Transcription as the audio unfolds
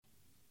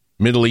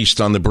Middle East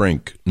on the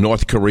brink.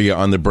 North Korea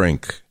on the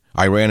brink.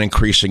 Iran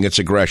increasing its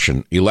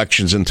aggression,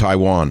 elections in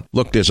Taiwan.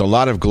 Look, there's a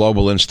lot of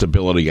global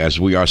instability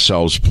as we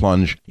ourselves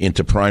plunge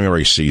into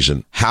primary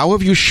season. How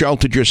have you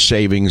sheltered your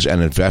savings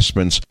and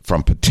investments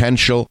from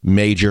potential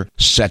major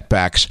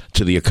setbacks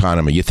to the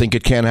economy? You think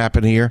it can't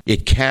happen here?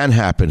 It can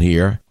happen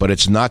here, but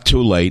it's not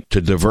too late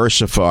to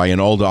diversify an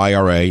old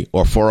IRA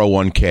or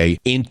 401k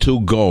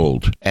into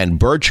gold. And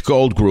Birch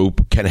Gold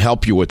Group can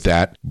help you with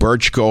that.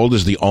 Birch Gold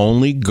is the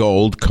only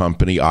gold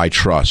company I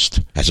trust.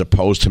 As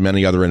opposed to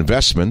many other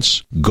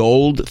investments,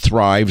 gold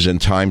thrives in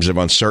times of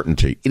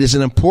uncertainty. It is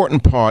an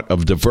important part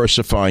of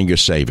diversifying your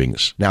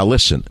savings. Now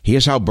listen,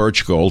 here's how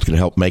Birch Gold can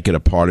help make it a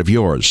part of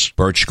yours.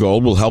 Birch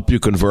Gold will help you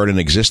convert an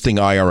existing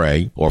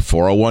IRA or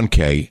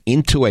 401k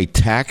into a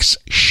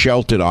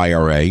tax-sheltered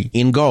IRA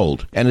in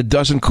gold. And it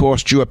doesn't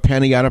cost you a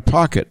penny out of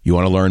pocket. You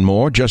want to learn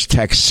more? Just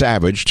text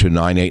SAVAGE to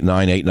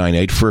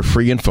 989898 for a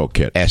free info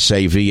kit.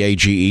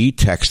 SAVAGE,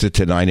 text it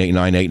to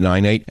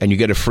 989898 and you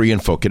get a free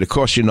info kit. It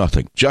costs you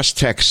nothing. Just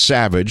text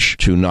SAVAGE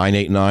to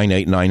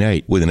 989898.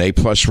 With an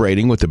A-plus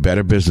rating with the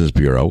Better Business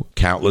Bureau,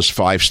 countless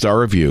 5-star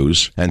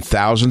reviews, and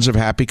thousands of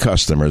happy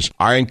customers,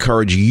 I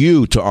encourage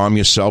you to arm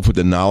yourself with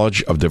the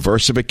knowledge of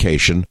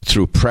diversification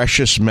through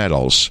precious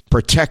metals.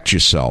 Protect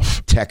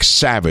yourself. Text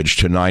SAVAGE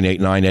to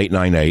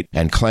 989898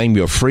 and claim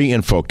your free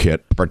info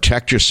kit.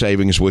 Protect your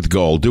savings with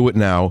gold. Do it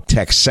now.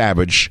 Text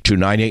SAVAGE to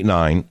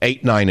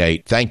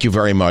 989898. Thank you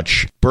very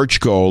much. Birch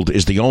Gold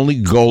is the only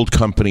gold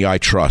company I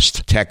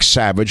trust. Text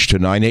SAVAGE to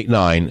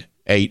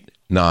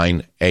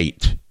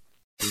 989898.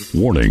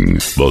 Warning,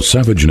 the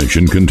Savage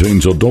Nation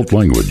contains adult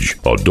language,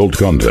 adult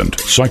content,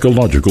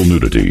 psychological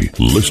nudity.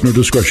 Listener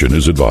discretion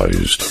is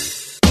advised.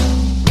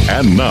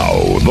 And now,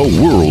 the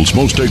world's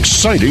most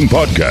exciting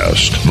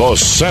podcast, The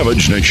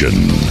Savage Nation,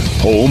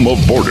 home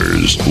of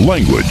borders,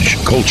 language,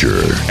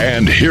 culture.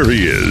 And here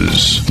he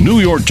is,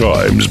 New York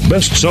Times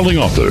best-selling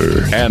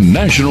author and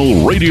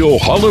National Radio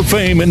Hall of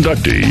Fame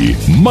inductee,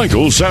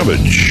 Michael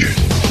Savage.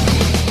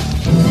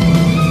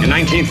 In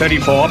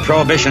 1934,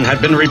 Prohibition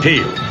had been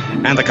repealed,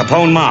 and the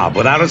Capone mob,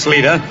 without its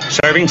leader,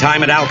 serving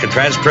time at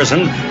Alcatraz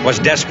prison, was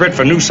desperate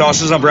for new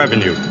sources of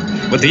revenue.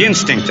 With the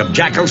instinct of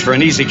jackals for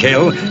an easy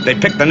kill, they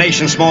picked the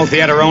nation's small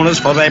theater owners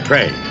for their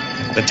prey.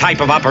 The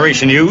type of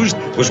operation used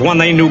was one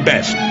they knew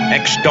best,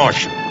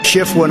 extortion.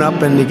 Schiff went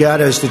up and he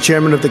got, as the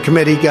chairman of the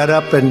committee, got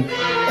up and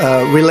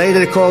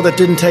related a call that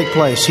didn't take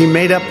place. He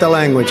made up the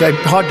language.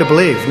 Hard to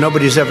believe.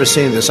 Nobody's ever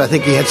seen this. I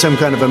think he had some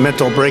kind of a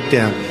mental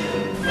breakdown.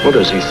 What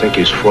does he think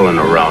he's fooling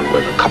around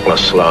with? A couple of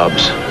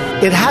slobs?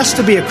 It has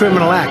to be a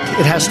criminal act.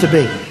 It has to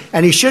be.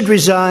 And he should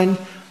resign.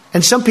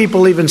 And some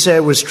people even say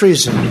it was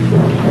treason.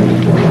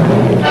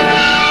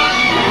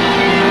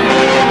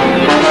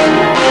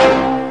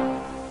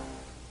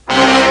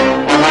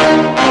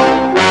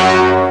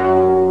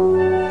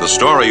 The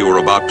story you are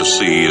about to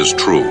see is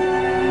true.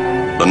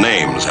 The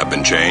names have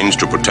been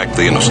changed to protect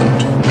the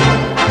innocent.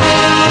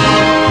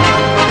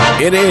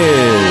 It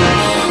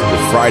is the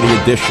Friday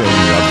edition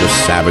of the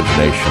Savage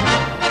Nation.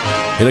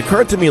 It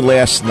occurred to me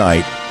last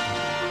night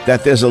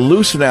that there's a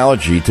loose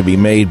analogy to be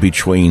made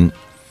between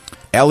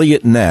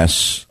Elliot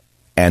Ness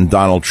and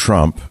Donald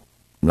Trump.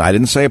 I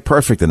didn't say a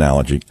perfect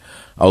analogy.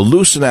 A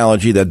loose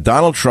analogy that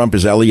Donald Trump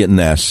is Elliot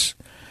Ness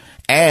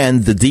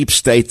and the deep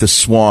state, the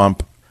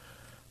swamp,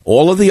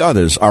 all of the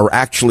others are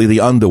actually the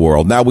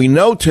underworld. Now, we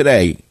know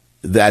today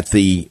that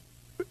the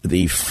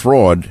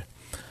fraud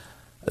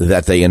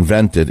that they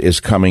invented is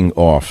coming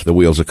off. The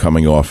wheels are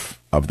coming off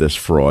of this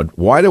fraud.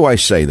 Why do I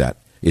say that?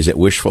 Is it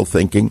wishful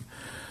thinking?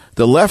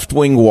 The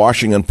left-wing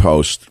Washington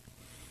Post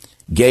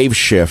gave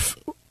Schiff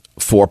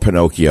 4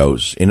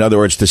 Pinocchios. In other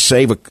words, to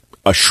save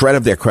a shred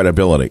of their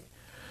credibility.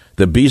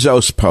 The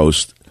Bezos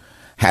Post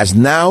has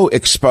now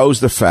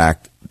exposed the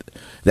fact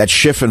that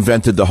Schiff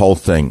invented the whole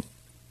thing.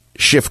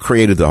 Schiff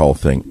created the whole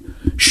thing.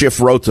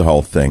 Schiff wrote the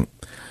whole thing.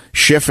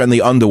 Schiff and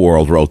the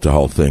underworld wrote the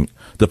whole thing.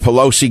 The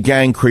Pelosi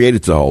gang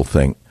created the whole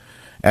thing.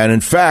 And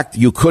in fact,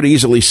 you could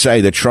easily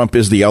say that Trump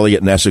is the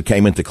Elliot Ness who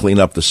came in to clean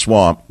up the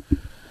swamp.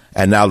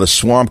 And now the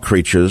swamp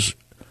creatures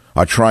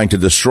are trying to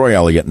destroy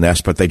Elliot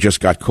Ness, but they just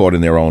got caught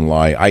in their own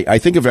lie. I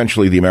think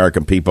eventually the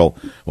American people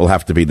will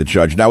have to be the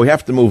judge. Now, we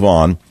have to move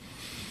on.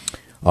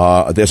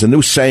 There's a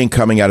new saying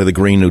coming out of the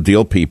Green New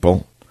Deal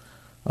people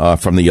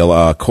from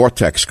the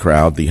Cortex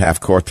crowd, the half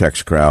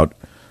Cortex crowd.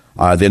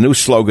 Their new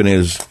slogan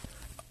is,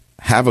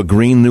 have a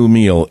green new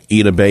meal,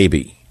 eat a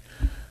baby.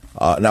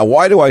 Now,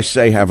 why do I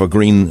say have a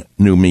green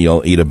new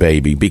meal, eat a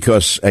baby?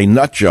 Because a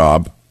nut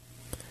job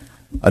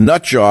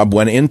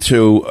went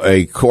into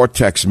a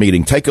Cortex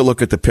meeting. Take a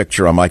look at the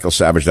picture on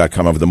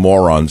michaelsavage.com of the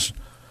morons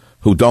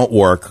who don't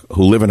work,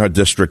 who live in her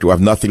district, who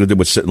have nothing to do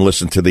but sit and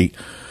listen to the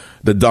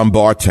dumb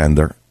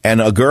bartender.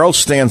 And a girl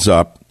stands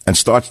up and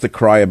starts to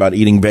cry about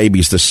eating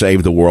babies to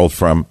save the world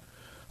from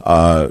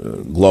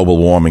global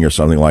warming or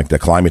something like that,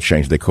 climate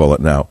change they call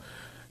it now.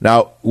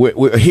 Now,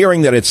 we're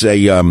hearing that it's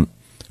a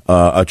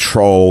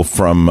troll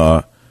from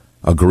a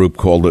group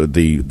called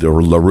the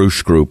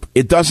LaRouche group.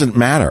 It doesn't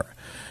matter.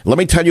 Let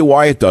me tell you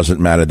why it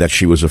doesn't matter that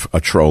she was a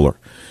troller.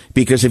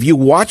 Because if you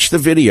watch the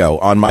video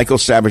on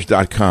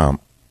michaelsavage.com,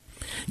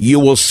 you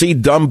will see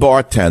dumb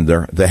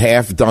bartender, the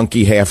half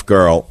donkey, half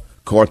girl,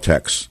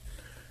 Cortex,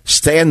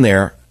 stand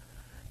there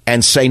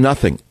and say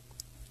nothing.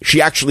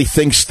 She actually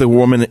thinks the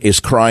woman is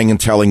crying and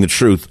telling the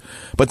truth.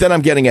 But then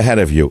I'm getting ahead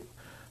of you.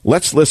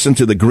 Let's listen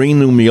to the green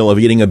new meal of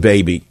eating a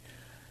baby.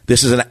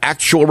 This is an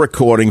actual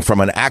recording from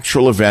an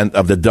actual event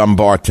of the dumb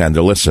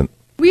bartender. Listen.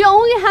 We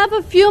only have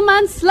a few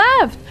months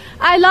left.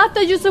 I love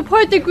that you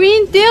support the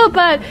Green Deal,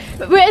 but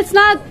it's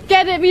not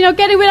getting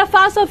rid of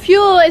fossil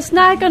fuel. It's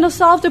not going to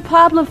solve the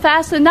problem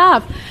fast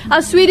enough.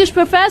 A Swedish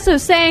professor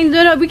saying,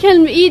 we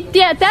can eat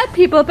dead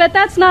people, but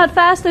that's not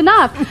fast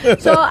enough.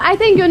 So I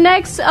think your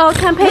next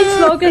campaign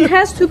slogan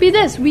has to be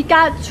this: we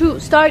got to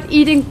start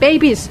eating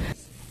babies.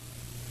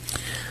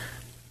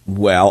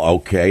 Well,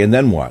 okay, and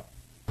then what?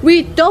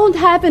 We don't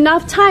have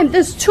enough time.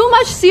 There's too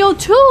much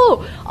CO2.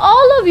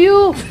 All of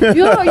you,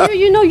 you're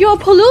a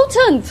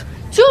pollutant.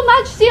 Too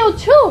much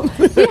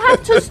CO2. We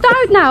have to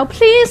start now,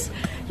 please.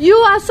 You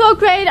are so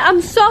great.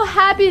 I'm so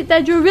happy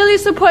that you're really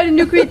supporting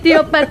the Green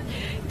Deal, but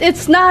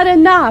it's not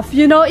enough.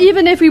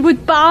 Even if we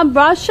would bomb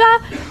Russia,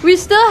 we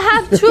still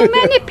have too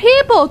many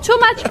people, too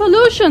much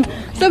pollution.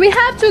 So we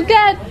have to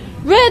get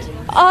rid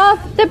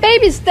of the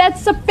babies.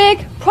 That's a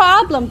big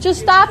problem.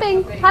 Just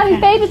stopping having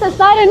babies, that's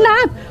not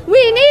enough.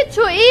 We need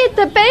to eat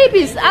the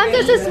babies, and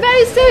this is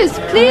very serious.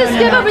 Please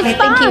give a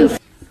response.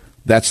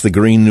 That's the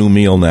green new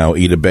meal now,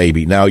 eat a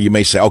baby. Now, you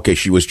may say, okay,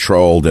 she was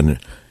trolled, and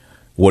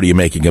what are you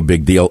making a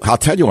big deal? I'll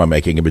tell you why I'm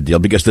making a big deal,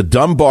 because the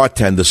dumb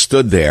bartender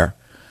stood there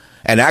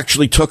and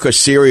actually took her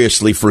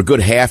seriously for a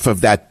good half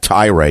of that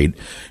tirade,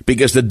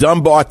 because the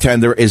dumb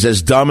bartender is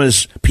as dumb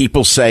as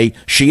people say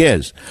she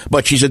is.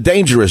 But she's a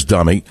dangerous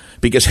dummy,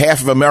 because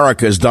half of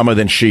America is dumber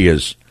than she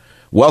is.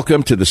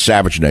 Welcome to the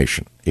Savage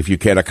Nation. If you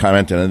care to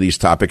comment on any of these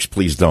topics,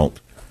 please don't.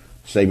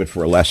 Save it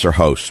for a lesser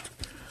host.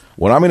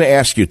 What I'm going to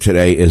ask you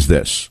today is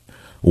this.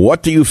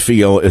 What do you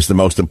feel is the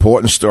most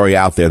important story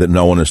out there that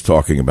no one is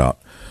talking about?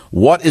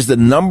 What is the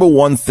number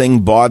one thing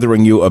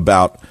bothering you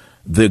about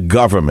the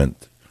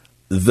government,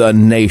 the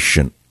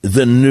nation,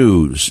 the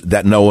news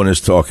that no one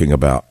is talking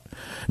about?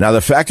 Now,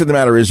 the fact of the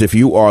matter is, if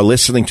you are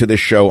listening to this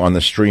show on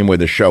the stream where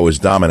the show is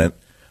dominant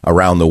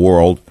around the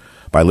world,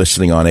 by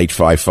listening on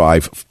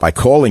 855, by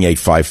calling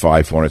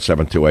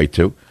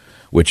 855-400-7282,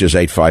 which is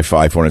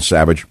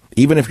 855-400-SAVAGE.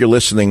 Even if you're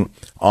listening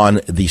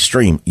on the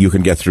stream, you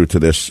can get through to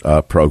this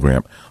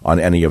program on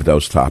any of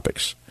those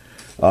topics.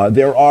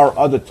 There are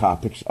other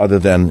topics other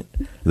than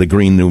the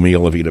green new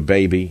meal of eat a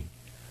baby,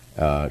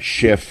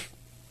 Schiff.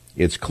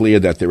 It's clear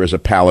that there is a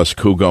palace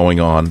coup going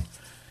on,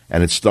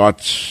 and it's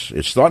starting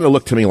to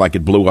look to me like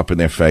it blew up in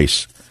their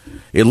face.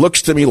 It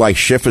looks to me like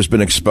Schiff has been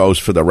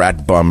exposed for the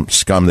rat bum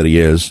scum that he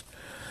is.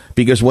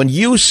 Because when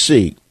you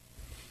see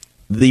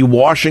the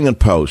Washington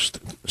Post,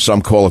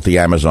 some call it the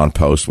Amazon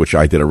Post, which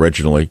I did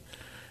originally,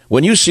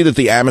 when you see that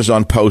the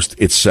Amazon Post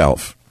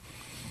itself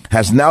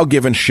has now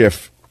given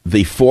Schiff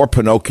the 4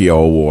 Pinocchio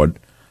Award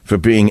for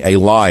being a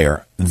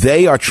liar,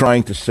 they are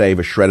trying to save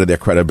a shred of their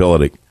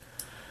credibility.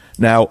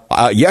 Now,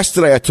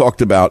 yesterday I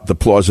talked about the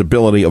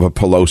plausibility of a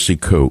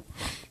Pelosi coup.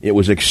 It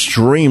was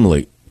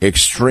extremely,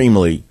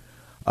 extremely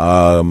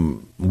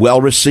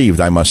well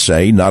received, I must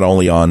say, not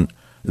only on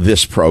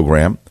this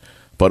program,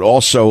 but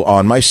also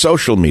on my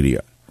social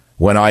media.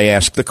 When I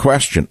asked the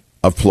question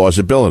of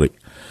plausibility,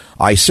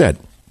 I said,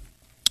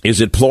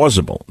 is it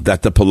plausible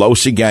that the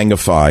Pelosi Gang of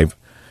Five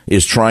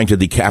is trying to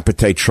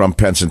decapitate Trump,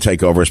 Pence, and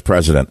take over as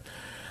president?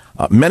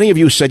 Many of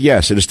you said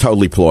yes, it is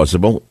totally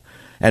plausible.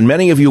 And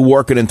many of you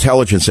work in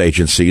intelligence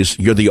agencies.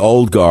 You're the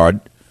old guard,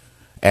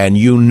 and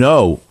you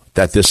know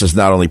that this is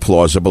not only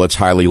plausible, it's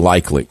highly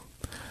likely.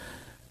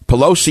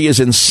 Pelosi is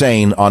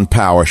insane on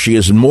power. She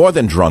is more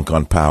than drunk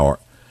on power.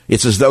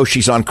 It's as though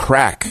she's on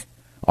crack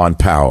on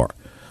power.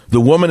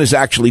 The woman is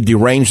actually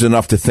deranged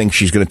enough to think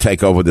she's going to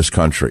take over this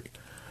country.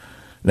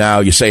 Now,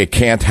 you say it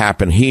can't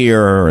happen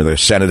here, or the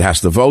Senate has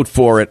to vote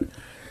for it.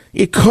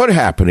 It could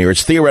happen here.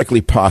 It's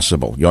theoretically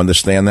possible. You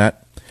understand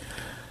that?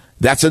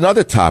 That's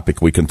another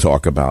topic we can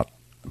talk about,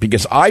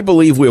 because I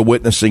believe we're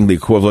witnessing the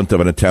equivalent of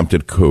an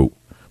attempted coup.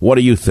 What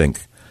do you think?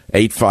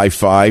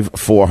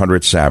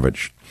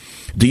 855-400-SAVAGE.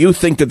 Do you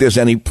think that there's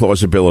any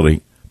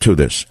plausibility to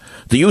this?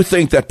 Do you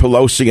think that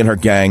Pelosi and her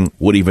gang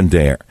would even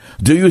dare?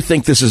 Do you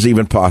think this is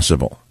even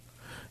possible?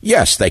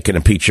 Yes, they can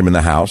impeach him in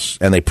the House,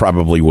 and they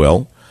probably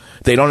will.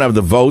 They don't have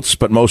the votes,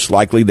 but most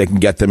likely they can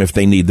get them if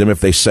they need them,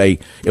 if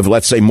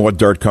let's say more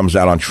dirt comes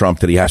out on Trump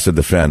that he has to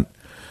defend.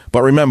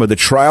 But remember, the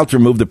trial to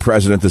remove the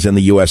president is in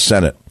the U.S.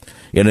 Senate,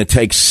 and it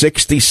takes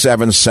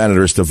 67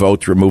 senators to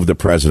vote to remove the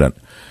president.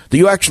 Do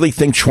you actually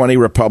think 20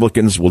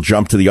 Republicans will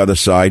jump to the other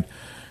side?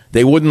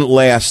 They wouldn't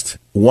last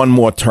one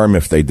more term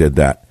if they did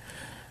that.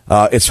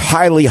 It's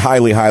highly,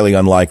 highly, highly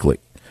unlikely.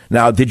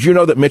 Now, did you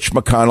know that Mitch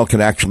McConnell can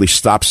actually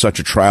stop such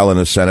a trial in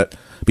the Senate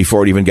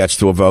before it even gets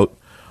to a vote?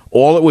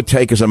 All it would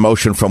take is a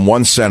motion from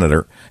one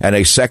senator and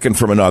a second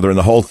from another, and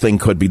the whole thing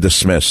could be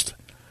dismissed.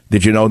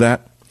 Did you know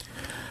that?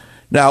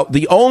 Now,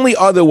 the only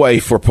other way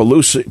for Joe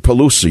Palooka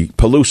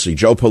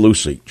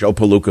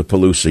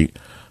Pelosi,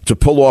 to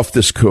pull off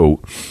this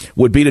coup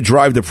would be to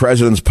drive the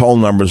president's poll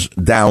numbers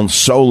down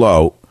so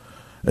low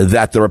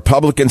that the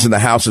Republicans in the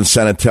House and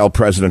Senate tell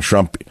President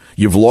Trump,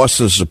 you've lost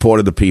the support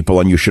of the people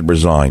and you should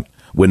resign.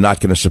 We're not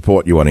going to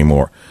support you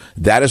anymore.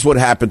 That is what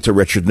happened to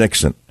Richard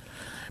Nixon.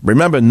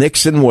 Remember,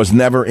 Nixon was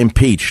never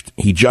impeached.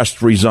 He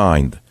just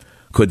resigned.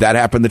 Could that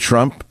happen to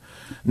Trump?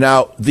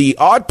 Now, the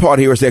odd part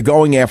here is they're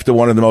going after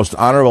one of the most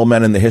honorable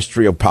men in the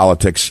history of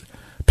politics,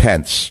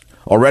 Pence.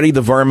 Already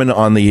the vermin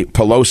on the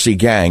Pelosi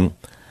gang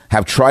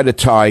have tried to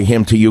tie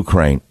him to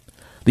Ukraine.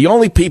 The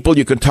only people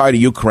you can tie to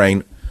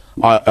Ukraine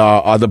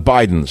are the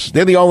Bidens.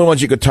 They're the only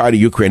ones you could tie to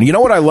Ukraine. You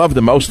know what I love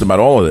the most about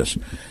all of this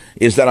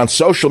is that on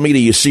social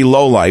media you see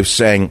lowlifes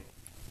saying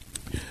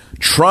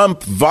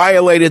Trump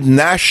violated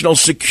national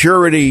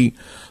security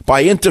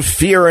by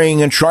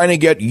interfering and trying to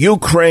get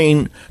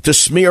Ukraine to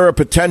smear a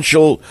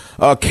potential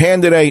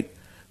candidate.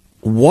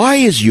 Why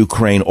is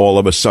Ukraine all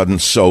of a sudden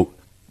so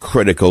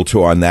critical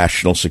to our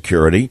national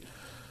security?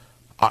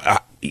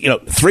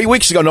 3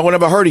 weeks ago, no one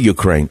ever heard of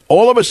Ukraine.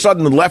 All of a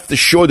sudden, the left is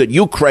sure that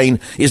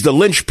Ukraine is the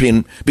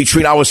linchpin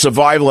between our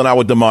survival and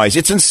our demise.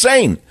 It's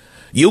insane.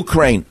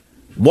 Ukraine.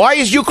 Why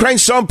is Ukraine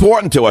so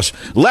important to us?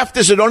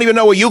 Leftists who don't even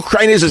know where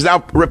Ukraine is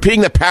now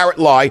repeating the parrot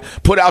lie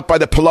put out by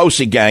the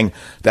Pelosi gang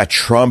that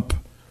Trump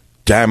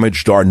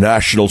damaged our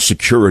national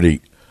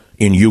security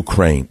in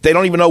Ukraine. They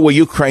don't even know where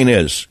Ukraine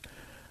is.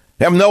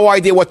 They have no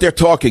idea what they're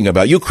talking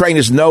about. Ukraine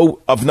is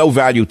of no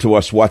value to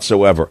us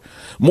whatsoever.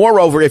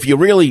 Moreover, if you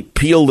really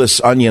peel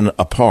this onion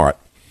apart,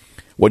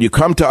 what you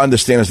come to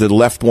understand is that the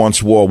left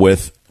wants war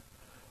with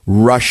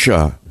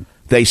Russia.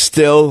 They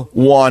still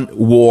want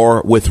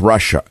war with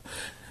Russia.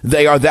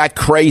 They are that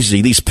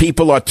crazy. These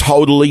people are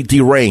totally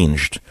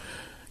deranged.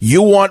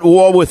 You want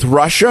war with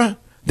Russia?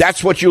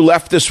 That's what you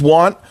leftists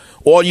want?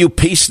 All you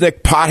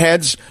peacenik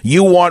potheads,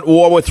 you want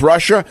war with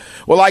Russia?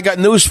 Well, I got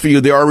news for you.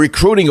 There are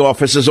recruiting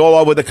offices all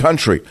over the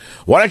country.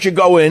 Why don't you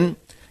go in,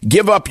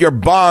 give up your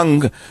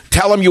bong,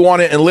 tell them you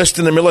want to enlist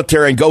in the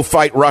military and go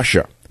fight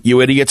Russia? You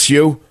idiots,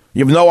 you.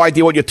 You have no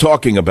idea what you're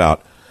talking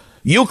about.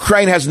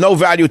 Ukraine has no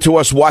value to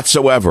us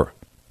whatsoever.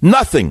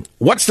 Nothing.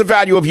 What's the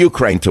value of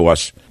Ukraine to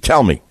us?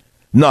 Tell me.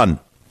 None.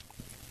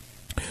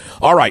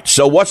 All right,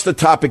 so what's the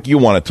topic you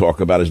want to talk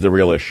about is the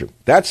real issue.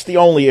 That's the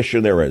only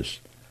issue there is.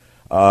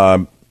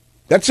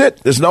 That's it.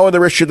 There's no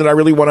other issue that I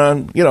really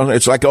want to,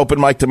 it's like open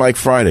mic to Mike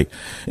Friday.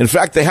 In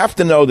fact, they have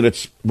to know that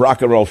it's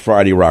Rock and Roll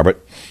Friday,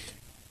 Robert.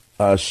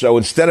 So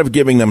instead of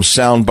giving them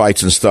sound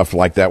bites and stuff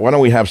like that, why don't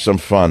we have some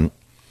fun?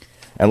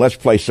 And let's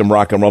play some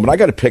rock and roll. But I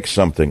got to pick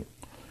something.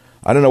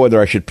 I don't know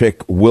whether I should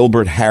pick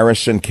Wilbert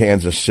Harrison,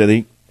 Kansas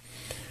City.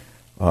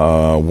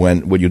 How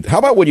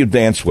about Would You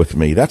Dance With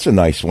Me? That's a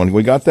nice one.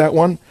 We got that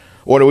one?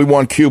 Or do we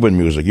want Cuban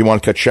music? You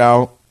want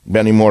Cachao,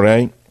 Benny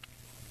Moré,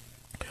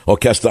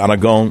 Orquesta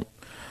Aragon,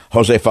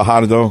 Jose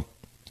Fajardo,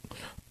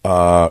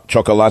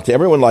 Chocolate?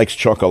 Everyone likes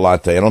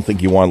Chocolate. I don't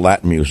think you want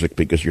Latin music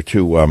because you're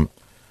too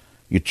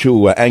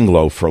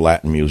Anglo for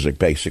Latin music,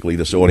 basically.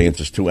 This audience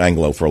is too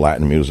Anglo for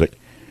Latin music.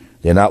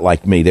 They're not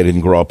like me. They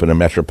didn't grow up in a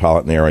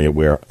metropolitan area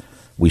where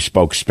we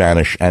spoke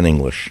Spanish and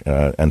English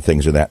and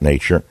things of that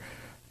nature.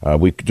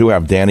 We do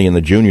have Danny and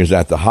the Juniors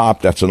at the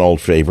Hop. That's an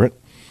old favorite.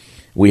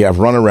 We have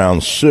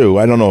Runaround Sue.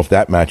 I don't know if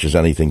that matches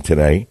anything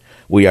today.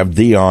 We have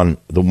Dion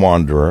the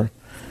Wanderer.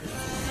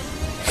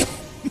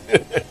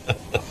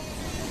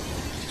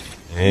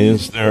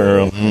 Is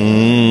there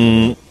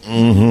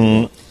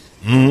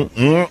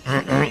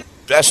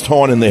best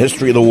horn in the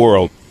history of the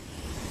world?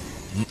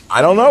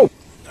 I don't know.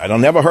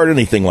 Never heard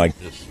anything like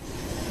this.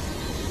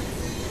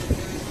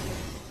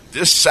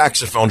 This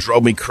saxophone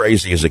drove me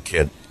crazy as a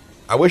kid.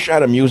 I wish I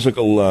had a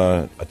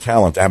musical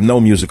talent. I have no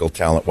musical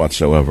talent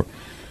whatsoever.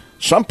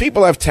 Some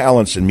people have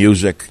talents in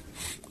music.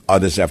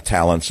 Others have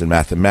talents in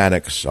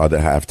mathematics. Others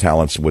have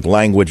talents with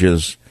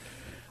languages.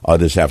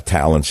 Others have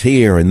talents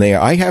here and there.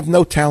 I have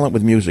no talent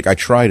with music. I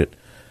tried it.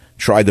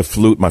 Tried the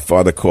flute. My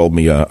father called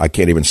me, I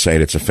can't even say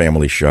it. It's a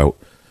family show.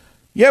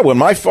 Yeah, when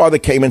my father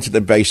came into the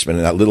basement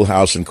in that little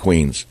house in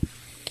Queens,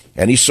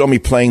 and he saw me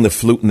playing the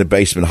flute in the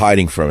basement,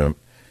 hiding from him,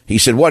 he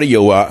said, what are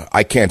you,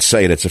 I can't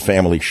say it. It's a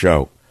family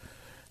show.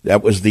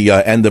 That was the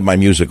end of my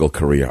musical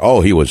career.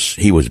 Oh, he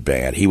was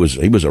bad. He was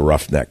a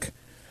roughneck.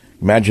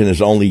 Imagine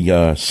his only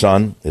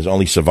son, his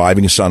only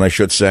surviving son, I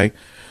should say,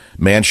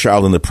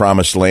 man-child in the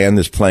promised land,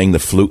 is playing the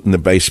flute in the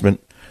basement.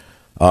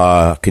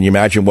 Can you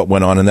imagine what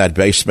went on in that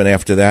basement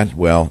after that?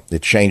 Well,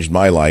 it changed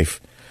my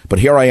life. But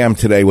here I am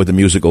today with a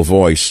musical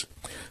voice.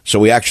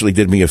 So he actually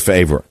did me a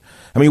favor.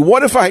 I mean,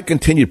 what if I had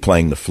continued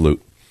playing the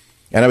flute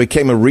and I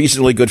became a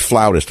reasonably good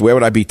flautist? Where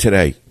would I be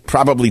today?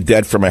 Probably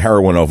dead from a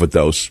heroin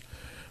overdose,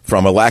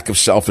 from a lack of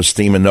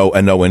self-esteem and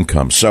no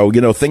income. So,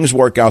 things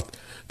work out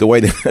the way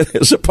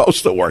they're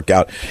supposed to work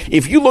out.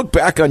 If you look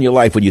back on your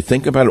life, when you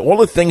think about it, all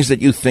the things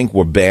that you think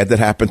were bad that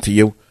happened to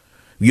you,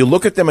 you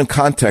look at them in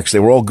context, they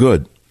were all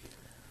good.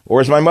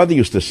 Or as my mother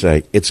used to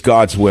say, it's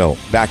God's will.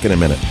 Back in a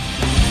minute.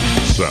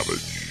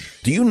 Savage.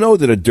 Do you know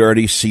that a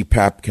dirty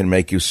CPAP can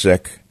make you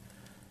sick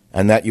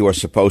and that you are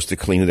supposed to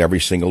clean it every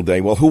single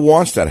day? Well, who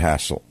wants that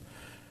hassle?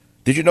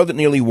 Did you know that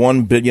nearly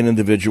 1 billion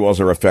individuals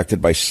are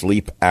affected by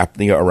sleep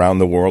apnea around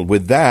the world?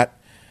 With that,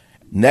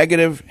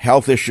 negative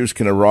health issues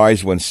can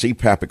arise when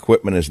CPAP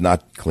equipment is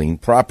not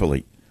cleaned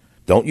properly.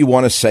 Don't you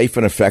want a safe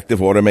and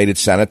effective automated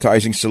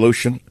sanitizing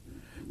solution?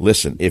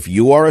 Listen, if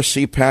you are a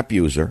CPAP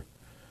user,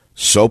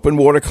 soap and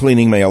water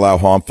cleaning may allow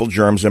harmful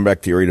germs and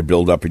bacteria to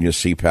build up in your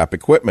CPAP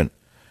equipment.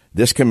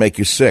 This can make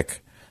you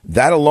sick.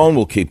 That alone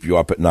will keep you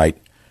up at night.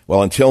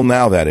 Well, until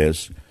now, that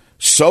is.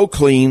 So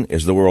Clean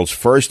is the world's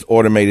first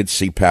automated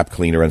CPAP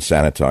cleaner and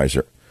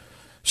sanitizer.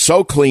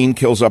 So Clean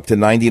kills up to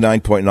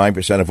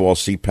 99.9% of all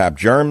CPAP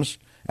germs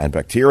and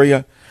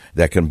bacteria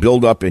that can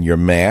build up in your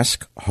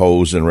mask,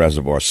 hose, and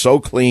reservoir. So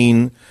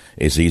Clean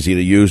is easy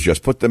to use.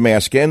 Just put the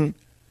mask in,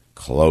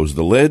 close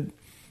the lid,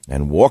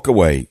 and walk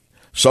away.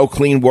 So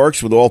Clean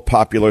works with all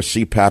popular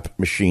CPAP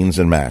machines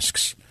and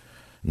masks.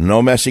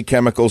 No messy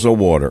chemicals or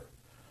water.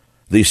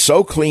 The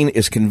So Clean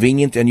is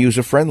convenient and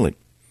user-friendly.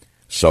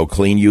 So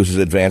Clean uses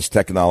advanced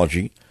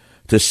technology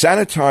to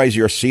sanitize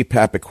your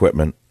CPAP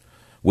equipment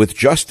with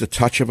just a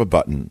touch of a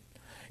button.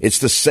 It's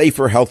the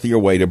safer, healthier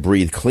way to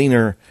breathe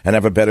cleaner and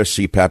have a better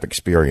CPAP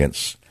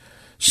experience.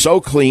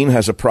 So Clean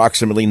has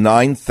approximately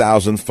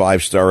 9,000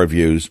 five-star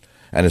reviews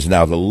and is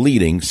now the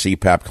leading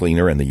CPAP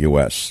cleaner in the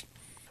U.S.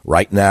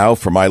 Right now,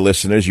 for my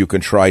listeners, you can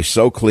try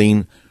So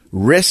Clean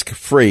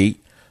risk-free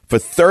for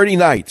 30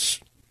 nights.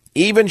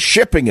 Even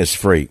shipping is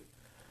free.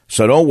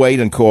 So don't wait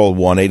and call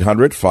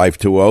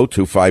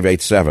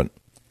 1-800-520-2587.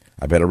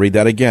 I better read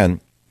that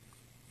again.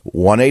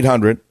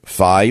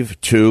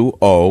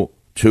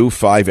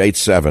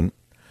 1-800-520-2587.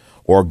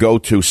 Or go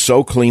to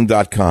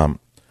SoClean.com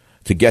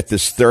to get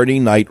this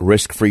 30-night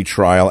risk-free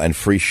trial and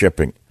free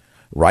shipping.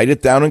 Write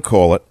it down and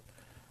call it.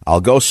 I'll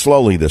go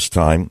slowly this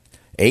time.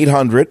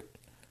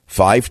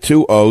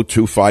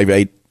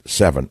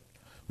 800-520-2587.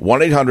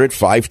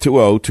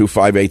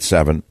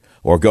 1-800-520-2587.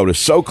 Or go to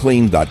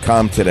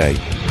SoClean.com today.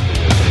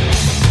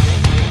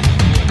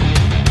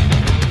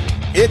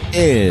 It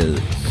is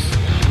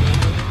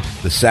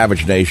the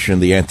Savage Nation,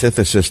 the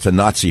antithesis to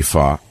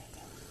Nazi-Fa.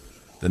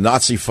 The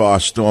Nazi-Fa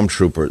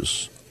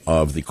stormtroopers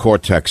of the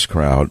Cortex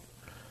crowd.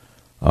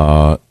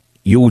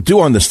 You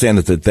do understand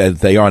that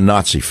they are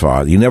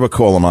Nazi-Fa. You never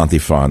call them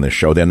Antifa on this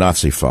show. They're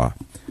Nazi-Fa.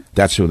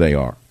 That's who they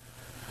are.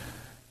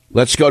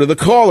 Let's go to the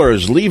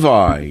callers.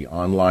 Levi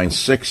on line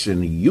 6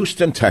 in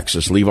Houston,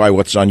 Texas. Levi,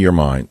 what's on your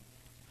mind?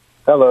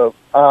 Hello.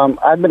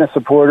 I've been a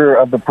supporter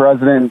of the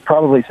president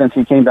probably since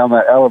he came down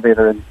that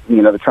elevator in,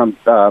 the Trump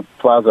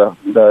Plaza,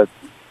 the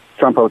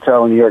Trump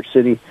Hotel in New York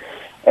City.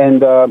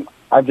 And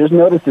I've just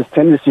noticed this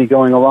tendency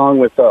going along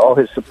with all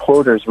his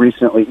supporters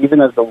recently,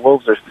 even as the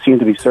wolves seem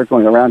to be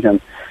circling around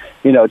him.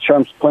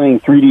 Trump's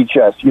playing 3D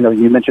chess.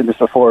 You mentioned this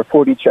before,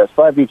 4D chess,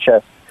 5D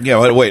chess.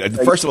 Yeah, wait.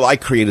 First of all, I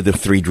created the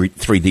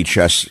 3D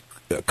chess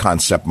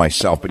concept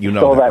myself, but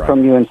stole that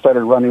from you and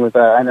started running with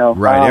that. I know.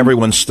 Right.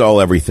 Everyone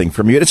stole everything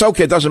from you. It's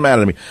okay. It doesn't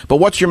matter to me. But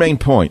what's your main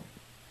point?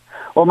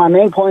 Well, my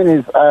main point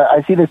is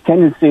I see this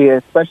tendency,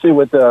 especially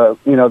with the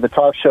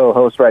talk show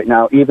host right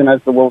now, even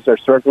as the wolves are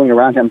circling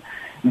around him,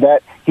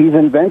 that he's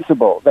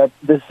invincible, that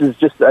this is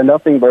just a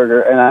nothing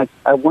burger. And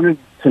I wanted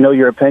to know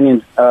your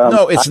opinion.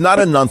 No, it's not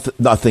a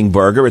nothing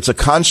burger. It's a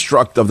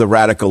construct of the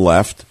radical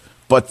left,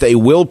 but they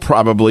will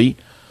probably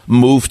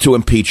move to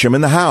impeach him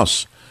in the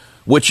House,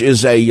 which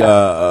is a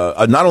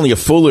not only a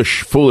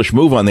foolish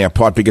move on their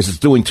part, because it's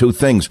doing two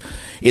things.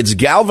 It's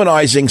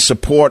galvanizing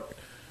support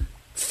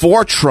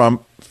for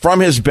Trump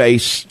from his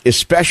base,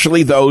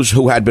 especially those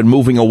who had been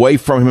moving away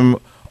from him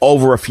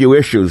over a few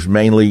issues.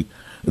 Mainly,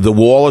 the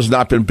wall has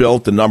not been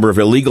built. The number of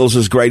illegals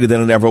is greater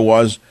than it ever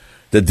was.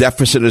 The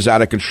deficit is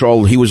out of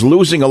control. He was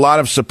losing a lot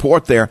of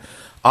support there.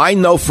 I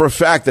know for a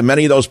fact that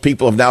many of those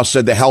people have now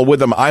said, the hell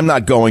with him. I'm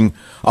not going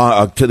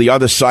to the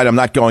other side. I'm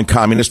not going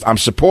communist. I'm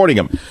supporting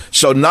him.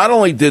 So not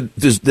only did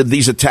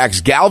these attacks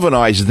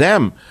galvanize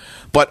them,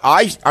 but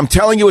I'm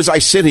telling you as I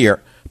sit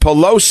here,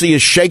 Pelosi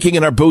is shaking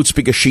in her boots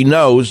because she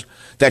knows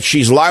that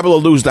she's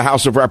liable to lose the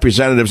House of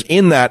Representatives,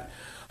 in that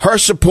her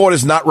support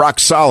is not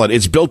rock solid.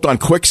 It's built on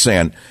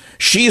quicksand.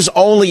 She's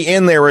only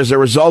in there as a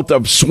result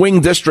of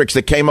swing districts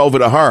that came over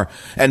to her.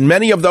 And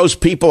many of those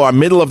people are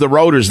middle of the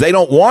roaders. They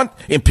don't want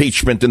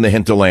impeachment in the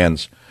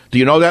hinterlands. Do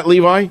you know that,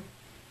 Levi?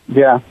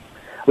 Yeah.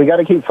 We got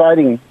to keep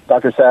fighting,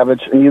 Dr.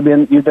 Savage. And you've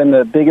been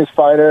the biggest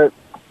fighter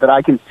that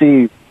I can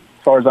see as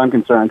far as I'm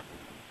concerned.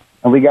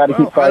 And we got to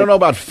keep fighting. I don't know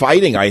about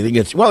fighting. I think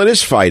it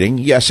is fighting.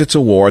 Yes, it's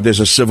a war. There's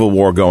a civil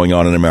war going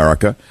on in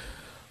America.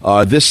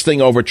 This thing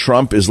over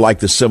Trump is like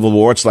the Civil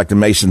War. It's like the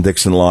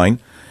Mason-Dixon line.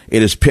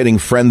 It is pitting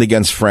friend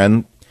against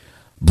friend,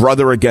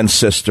 brother against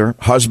sister,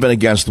 husband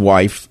against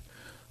wife.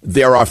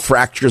 There are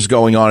fractures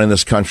going on in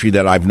this country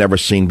that I've never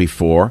seen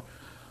before.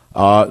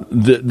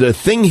 The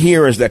thing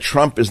here is that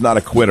Trump is not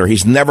a quitter.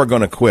 He's never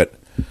going to quit.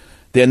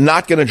 They're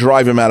not going to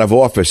drive him out of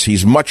office.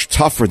 He's much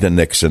tougher than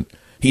Nixon.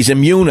 He's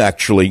immune,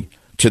 actually,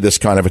 to this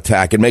kind of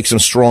attack. It makes him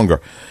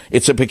stronger.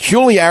 It's a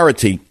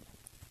peculiarity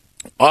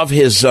of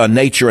his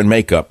nature and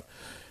makeup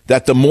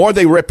that the more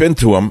they rip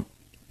into him,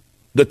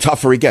 the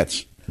tougher he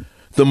gets.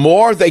 The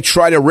more they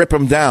try to rip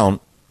him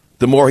down,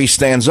 the more he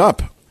stands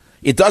up.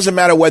 It doesn't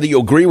matter whether you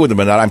agree with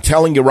him or not. I'm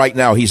telling you right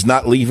now, he's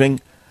not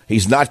leaving.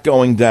 He's not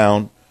going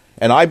down.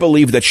 And I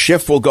believe that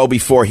Schiff will go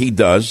before he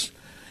does,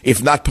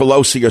 if not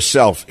Pelosi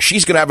herself.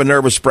 She's going to have a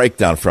nervous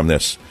breakdown from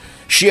this.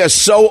 She has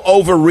so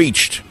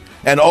overreached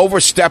and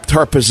overstepped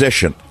her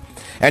position.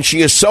 And she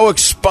has so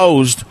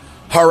exposed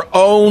her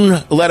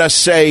own, let us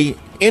say,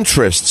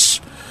 interests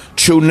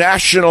to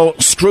national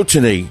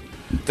scrutiny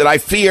that I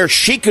fear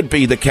she could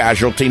be the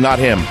casualty, not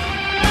him.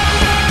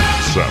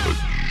 Savage.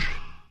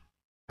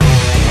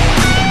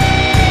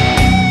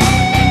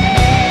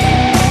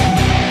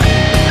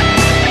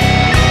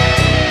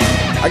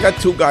 I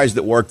got two guys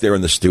that work there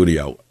in the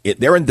studio.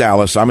 They're in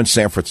Dallas. I'm in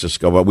San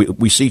Francisco. But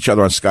we see each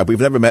other on Skype. We've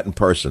never met in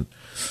person.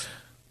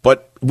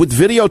 But with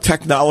video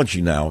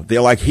technology now,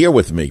 they're like here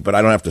with me, but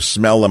I don't have to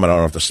smell them. I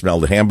don't have to smell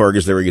the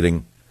hamburgers they're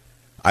eating.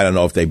 I don't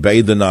know if they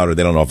bathed or not, or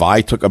they don't know if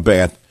I took a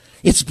bath.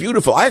 It's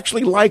beautiful. I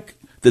actually like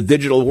the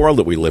digital world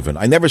that we live in.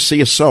 I never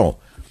see a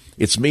soul.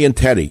 It's me and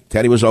Teddy.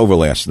 Teddy was over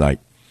last night.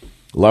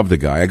 Love the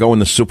guy. I go in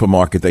the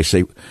supermarket.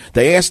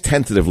 They ask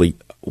tentatively,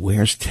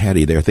 where's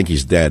Teddy? They think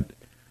he's dead.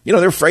 You know,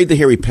 they're afraid to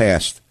hear he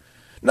passed.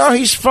 No,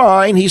 he's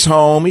fine. He's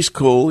home. He's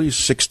cool. He's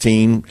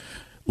 16,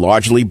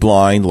 largely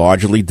blind,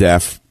 largely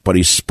deaf, but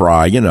he's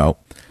spry, you know.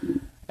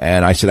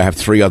 And I said, I have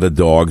 3 other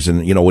dogs.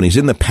 And, you know, when he's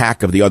in the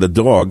pack of the other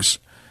dogs,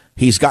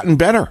 he's gotten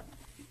better.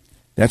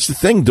 That's the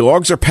thing.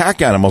 Dogs are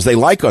pack animals. They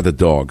like other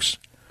dogs.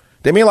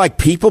 They may like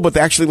people, but they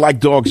actually like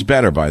dogs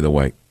better, by the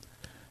way.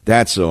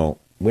 That's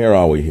all. Where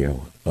are we here?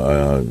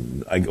 I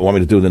want me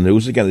to do the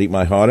news again and eat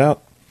my heart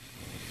out?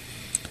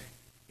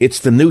 It's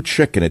the new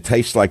chicken. It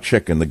tastes like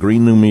chicken. The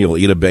green new meal.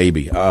 Eat a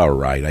baby. All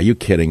right. Are you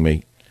kidding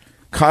me?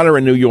 Connor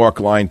in New York,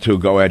 line 2.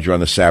 Go ahead. You're on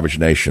the Savage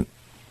Nation.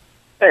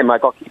 Hey,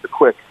 Mike. I'll keep it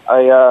quick.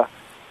 I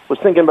was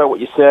thinking about what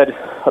you said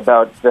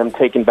about them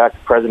taking back the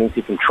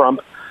presidency from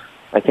Trump.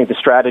 I think the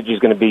strategy is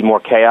going to be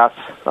more chaos.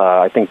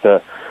 I think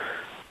the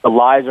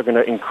lies are going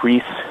to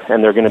increase,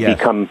 and they're going to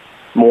become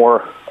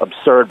more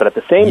absurd. But at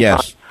the same time,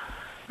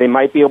 they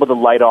might be able to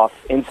light off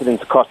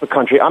incidents across the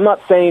country. I'm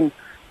not saying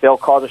they'll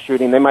cause a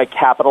shooting. They might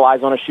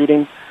capitalize on a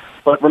shooting.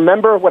 But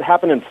remember what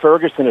happened in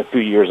Ferguson a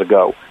few years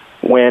ago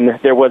when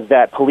there was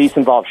that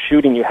police-involved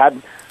shooting. You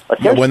had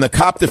when the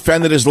cop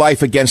defended his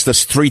life against a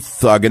street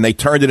thug, and they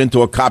turned it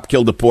into a cop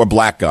killed a poor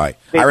black guy.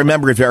 I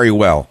remember it very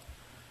well.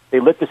 They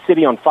lit the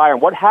city on fire.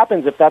 And what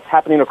happens if that's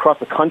happening across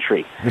the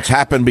country? It's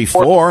happened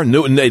before.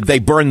 They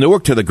burned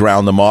Newark to the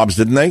ground, the mobs,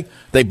 didn't they?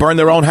 They burned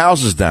their own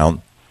houses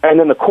down. And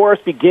then the chorus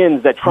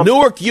begins that Trump...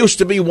 Newark used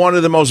to be one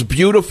of the most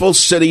beautiful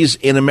cities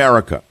in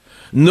America.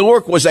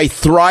 Newark was a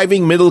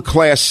thriving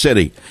middle-class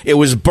city. It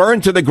was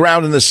burned to the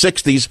ground in the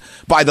 60s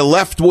by the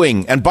left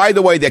wing. And by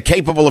the way, they're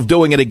capable of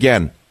doing it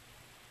again.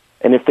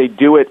 And if they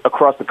do it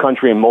across the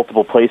country in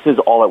multiple places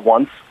all at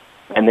once,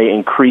 and they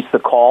increase the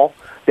call,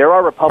 there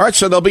are Republicans... All right,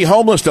 so they'll be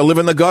homeless. They'll live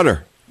in the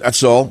gutter.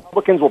 That's all.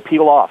 Republicans will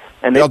peel off.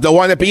 And they'll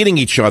wind up eating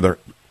each other.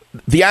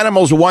 The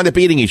animals will wind up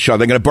eating each other.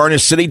 They're going to burn a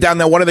city down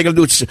there. What are they going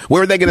to do?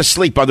 Where are they going to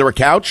sleep? Under a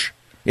couch?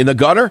 In the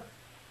gutter?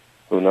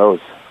 Who knows?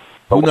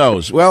 Who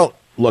knows? Well,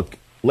 look,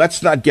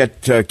 let's not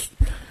get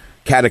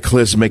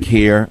cataclysmic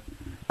here.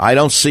 I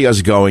don't see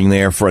us going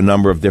there for a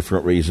number of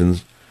different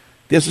reasons.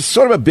 There's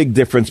sort of a big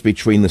difference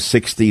between the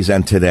 60s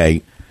and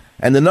today.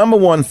 And the number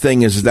one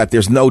thing is that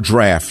there's no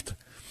draft.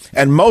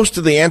 And most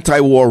of the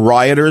anti-war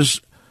rioters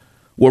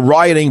were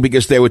rioting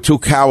because they were too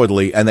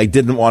cowardly and they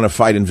didn't want to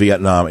fight in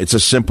Vietnam. It's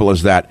as simple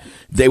as that.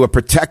 They were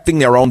protecting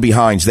their own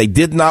behinds. They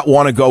did not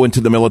want to go into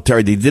the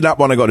military. They did not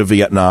want to go to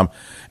Vietnam.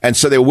 And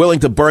so they were willing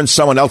to burn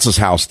someone else's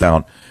house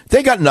down.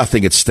 They got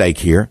nothing at stake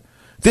here.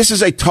 This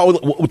is a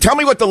total... Tell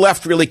me what the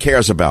left really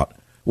cares about.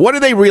 What do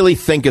they really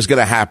think is going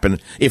to happen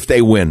if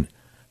they win?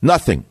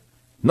 Nothing.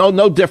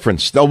 No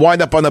difference. They'll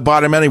wind up on the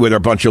bottom anyway. They're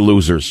a bunch of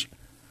losers.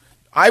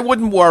 I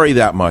wouldn't worry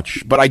that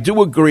much, but I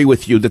do agree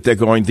with you that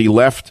the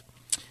left,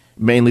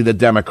 mainly the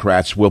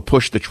Democrats, will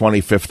push the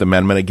 25th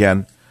Amendment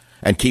again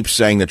and keep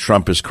saying that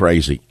Trump is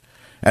crazy.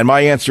 And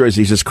my answer is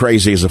he's as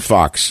crazy as a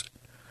fox.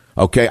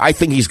 Okay? I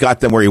think he's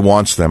got them where he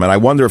wants them, and I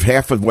wonder if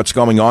half of what's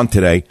going on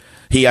today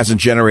he hasn't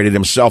generated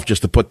himself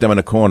just to put them in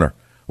a corner.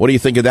 What do you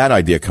think of that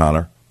idea,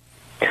 Connor?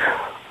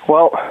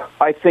 Well,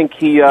 I think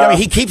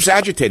he keeps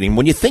agitating.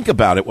 When you think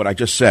about it, what I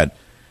just said.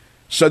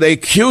 So they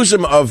accuse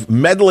him of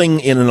meddling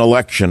in an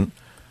election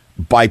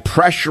by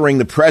pressuring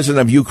the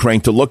president of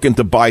Ukraine to look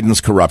into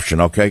Biden's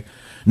corruption, okay?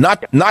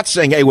 Not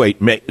saying, hey,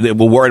 wait, we're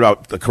worried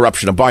about the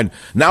corruption of Biden.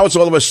 Now it's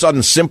all of a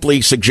sudden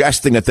simply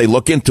suggesting that they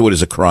look into it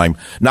as a crime,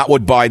 not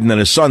what Biden and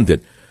his son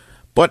did.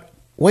 But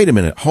wait a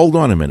minute. Hold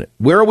on a minute.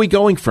 Where are we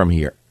going from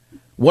here?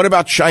 What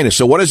about China?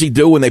 So what does he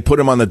do when they put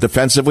him on the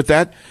defensive with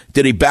that?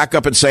 Did he back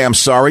up and say, I'm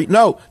sorry?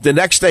 No. The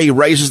next day he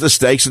raises the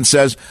stakes and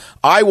says,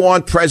 I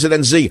want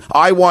President Xi.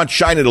 I want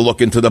China to look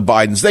into the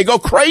Bidens. They go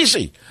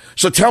crazy.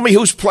 So tell me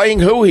who's playing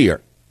who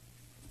here.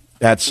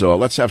 That's all.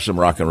 Let's have some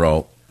rock and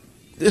roll.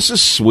 This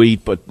is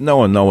sweet, but no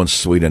one's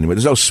sweet anymore.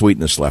 There's no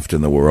sweetness left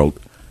in the world.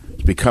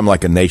 It's become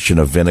like a nation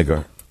of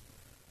vinegar.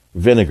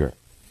 Vinegar.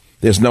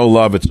 There's no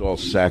love. It's all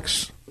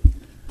sex.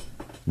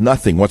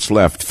 Nothing. What's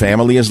left?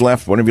 Family is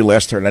left. When have you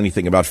last heard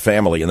anything about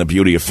family and the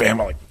beauty of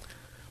family?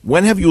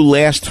 When have you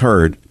last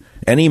heard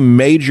any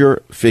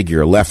major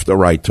figure, left or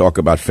right, talk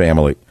about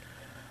family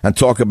and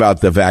talk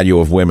about the value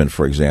of women,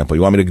 for example?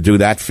 You want me to do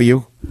that for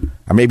you?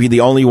 I may be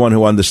the only one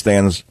who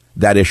understands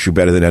that issue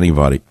better than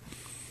anybody.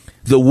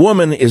 The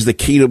woman is the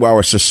key to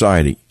our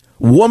society.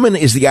 Woman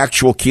is the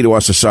actual key to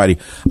our society.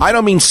 I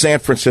don't mean San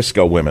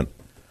Francisco women.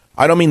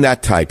 I don't mean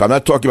that type. I'm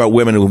not talking about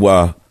women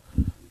who,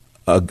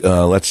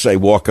 let's say,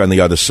 walk on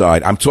the other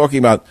side. I'm talking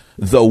about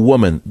the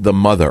woman, the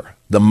mother,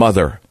 the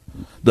mother.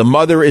 The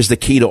mother is the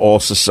key to all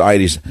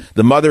societies.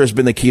 The mother has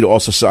been the key to all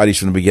societies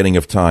from the beginning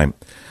of time.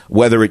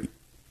 Whether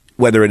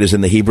it is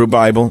in the Hebrew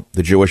Bible,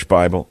 the Jewish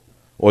Bible,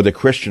 or the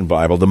Christian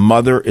Bible, the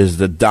mother is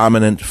the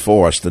dominant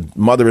force. The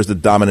mother is the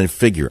dominant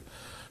figure.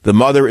 The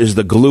mother is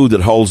the glue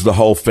that holds the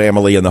whole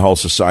family and the whole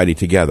society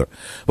together.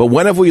 But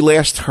when have we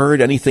last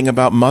heard anything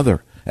about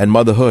mother and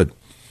motherhood?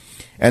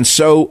 And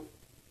so,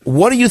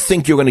 what do you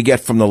think you're going to get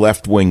from the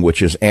left wing,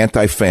 which is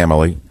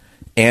anti-family,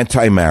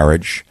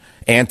 anti-marriage,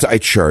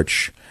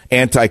 anti-church,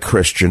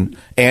 anti-Christian,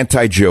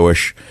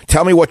 anti-Jewish?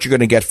 Tell me what you're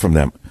going to get from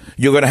them.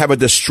 You're going to have a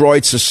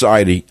destroyed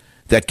society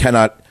that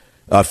cannot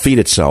feed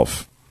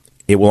itself.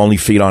 It will only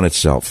feed on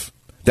itself.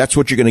 That's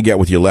what you're going to get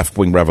with your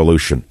left-wing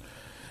revolution.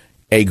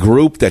 A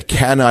group that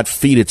cannot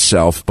feed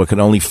itself but can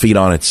only feed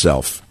on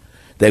itself.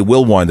 They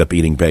will wind up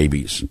eating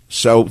babies.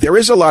 So there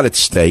is a lot at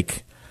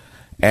stake.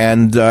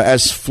 And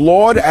as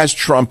flawed as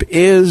Trump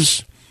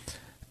is,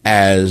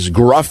 as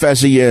gruff as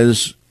he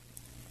is,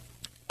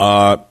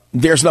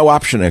 there's no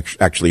option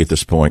actually at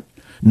this point.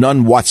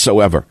 None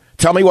whatsoever.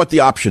 Tell me what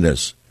the option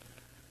is.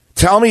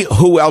 Tell me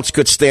who else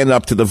could stand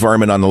up to the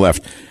vermin on the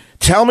left.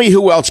 Tell me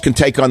who else can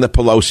take on the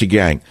Pelosi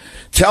gang.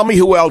 Tell me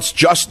who else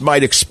just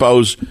might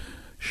expose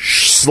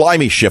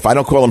Slimy Schiff. I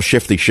don't call him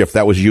Shifty Schiff.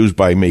 That was used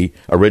by me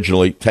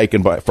originally,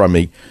 taken from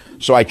me.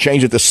 So I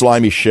changed it to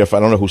Slimy Schiff. I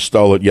don't know who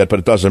stole it yet, but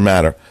it doesn't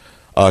matter.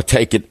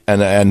 Take it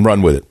and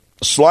run with it.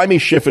 Slimy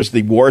Schiff is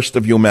the worst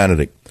of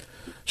humanity.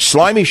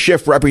 Slimy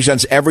Schiff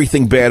represents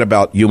everything bad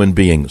about human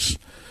beings.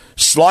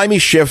 Slimy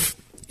Schiff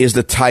is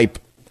the type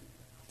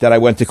that I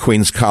went to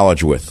Queens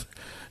College with.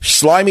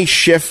 Slimy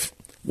Schiff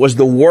was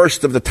the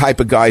worst of the type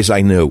of guys I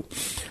knew.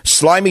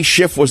 Slimy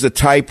Schiff was the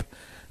type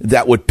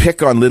that would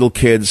pick on little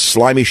kids.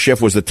 Slimy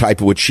Schiff was the type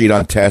who would cheat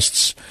on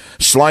tests.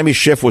 Slimy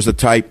Schiff was the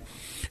type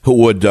who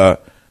would,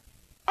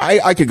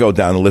 I could go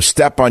down the list,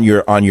 step on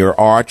your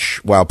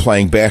arch while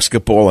playing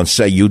basketball and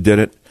say you did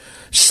it.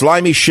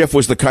 Slimy Schiff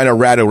was the kind of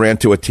rat who ran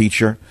to a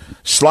teacher.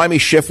 Slimy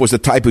Schiff was the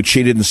type who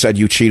cheated and said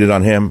you cheated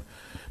on him.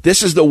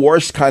 This is the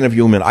worst kind of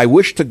human. I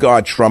wish to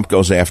God Trump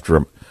goes after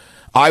him.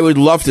 I would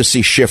love to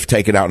see Schiff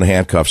taken out in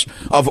handcuffs.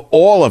 Of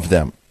all of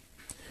them,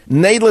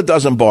 Nadler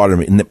doesn't bother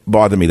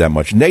me that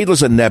much.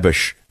 Nadler's a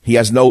nebbish. He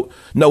has no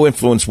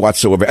influence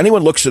whatsoever.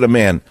 Anyone looks at a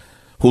man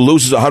who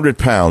loses 100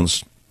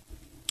 pounds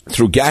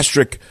through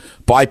gastric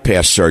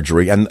bypass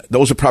surgery, and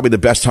those are probably the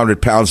best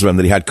 100 pounds of him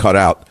that he had cut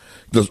out.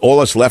 All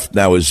that's left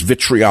now is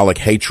vitriolic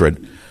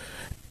hatred.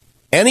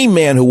 Any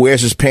man who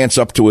wears his pants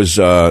up to his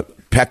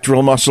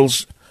pectoral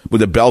muscles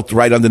with a belt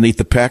right underneath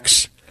the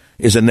pecs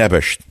is a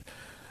nebbish.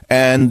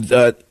 And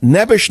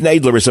nebbish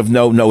Nadler is of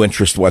no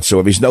interest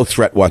whatsoever. He's no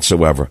threat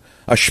whatsoever.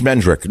 A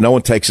schmendrick. No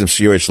one takes him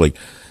seriously.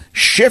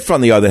 Schiff,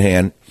 on the other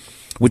hand,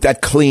 with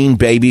that clean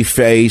baby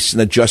face and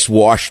the just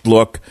washed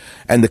look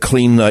and the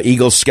clean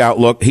Eagle Scout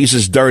look, he's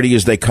as dirty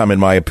as they come, in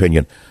my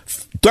opinion.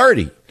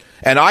 Dirty.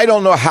 And I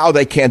don't know how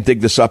they can't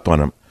dig this up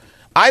on him.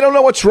 I don't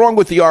know what's wrong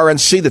with the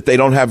RNC that they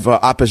don't have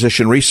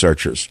opposition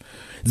researchers.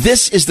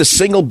 This is the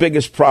single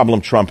biggest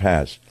problem Trump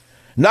has.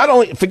 Not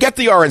only, forget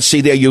the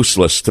RNC, they're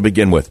useless to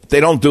begin with. They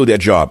don't do their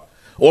job.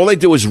 All they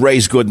do is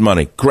raise good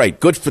money.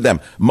 Great, good for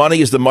them. Money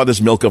is the mother's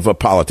milk of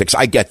politics.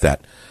 I get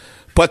that.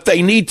 But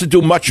they need to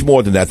do much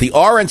more than that. The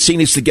RNC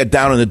needs to get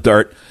down in the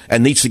dirt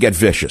and needs to get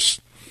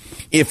vicious.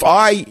 If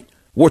I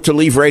were to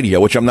leave radio,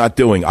 which I'm not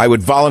doing, I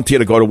would volunteer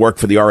to go to work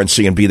for the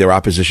RNC and be their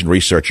opposition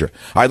researcher.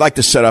 I'd like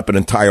to set up an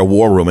entire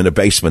war room in a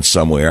basement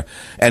somewhere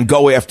and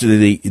go after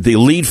the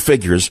lead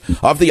figures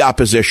of the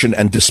opposition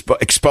and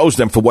expose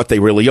them for what they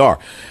really are.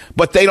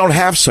 But they don't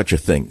have such a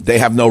thing. They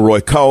have no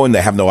Roy Cohn.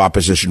 They have no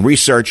opposition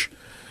research.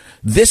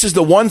 This is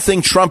the one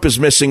thing Trump is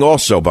missing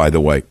also, by the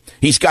way.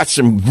 He's got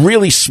some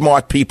really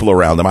smart people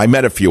around him. I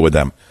met a few of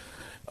them.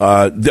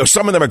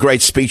 Some of them are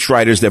great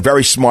speechwriters. They're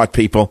very smart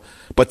people,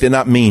 but they're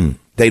not mean.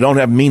 They don't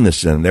have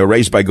meanness in them. They were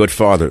raised by good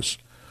fathers.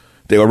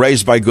 They were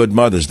raised by good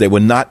mothers. They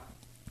were not...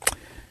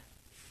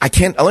 let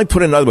me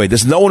put it another way.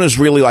 There's no one who's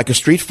really like a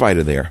street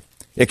fighter there,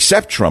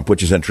 except Trump,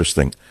 which is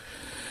interesting.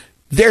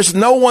 There's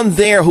no one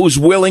there who's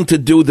willing to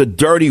do the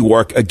dirty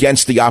work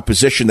against the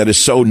opposition that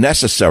is so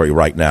necessary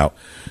right now.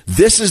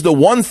 This is the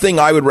one thing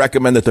I would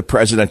recommend that the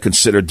president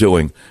consider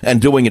doing,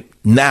 and doing it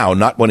now,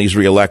 not when he's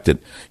reelected.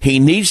 He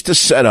needs to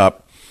set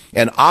up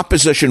an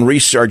opposition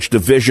research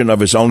division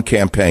of his own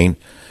campaign,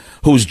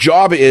 whose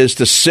job is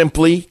to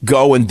simply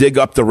go and dig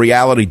up the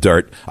reality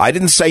dirt. I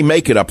didn't say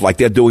make it up like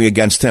they're doing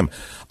against him.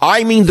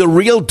 I mean the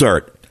real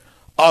dirt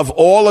of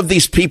all of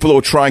these people who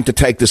are trying to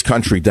take this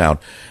country down.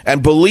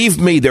 And believe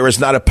me, there is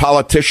not a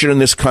politician in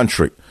this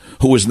country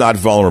who is not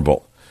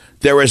vulnerable.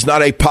 There is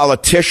not a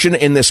politician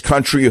in this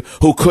country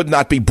who could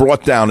not be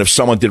brought down if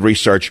someone did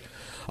research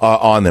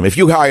on them. If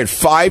you hired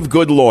 5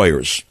 good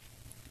lawyers,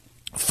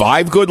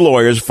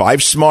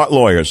 5 smart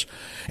lawyers,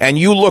 and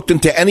you looked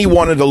into any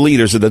one of the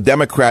leaders of the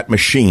Democrat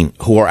machine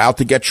who are out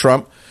to get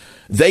Trump,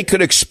 they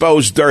could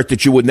expose dirt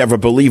that you would never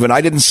believe. And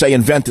I didn't say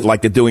invent it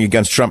like they're doing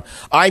against Trump.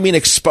 I mean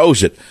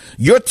expose it.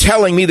 You're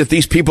telling me that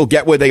these people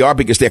get where they are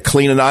because they're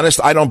clean and honest?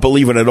 I don't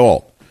believe it at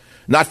all.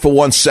 Not for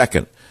 1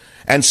 second.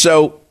 And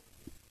so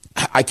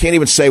I can't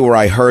even say where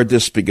I heard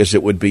this because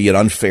it would be an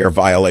unfair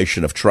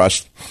violation of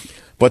trust.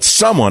 But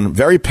someone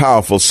very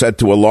powerful said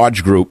to a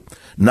large group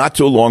not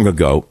too long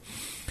ago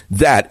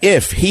that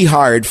if he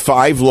hired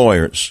 5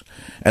 lawyers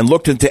and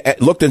looked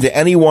into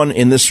anyone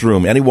in this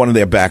room, any one of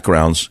their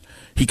backgrounds,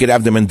 he could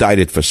have them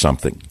indicted for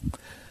something.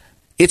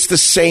 It's the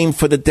same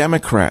for the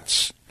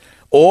Democrats.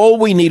 All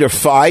we need are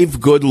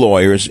 5 good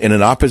lawyers in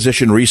an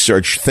opposition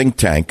research think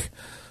tank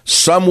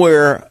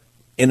somewhere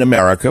in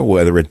America,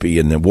 whether it be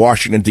in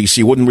Washington,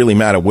 D.C., wouldn't really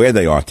matter where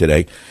they are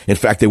today. In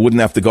fact, they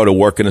wouldn't have to go to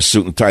work in a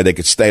suit and tie. They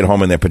could stay at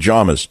home in their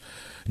pajamas,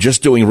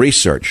 just doing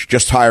research,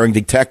 just hiring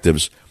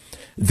detectives.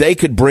 They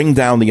could bring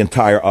down the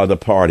entire other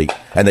party,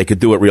 and they could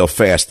do it real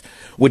fast,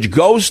 which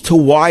goes to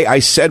why I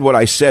said what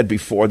I said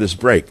before this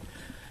break.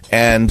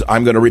 And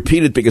I'm going to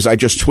repeat it because I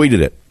just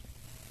tweeted it.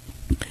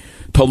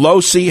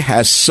 Pelosi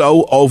has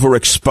so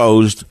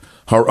overexposed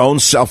her own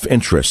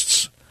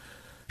self-interests.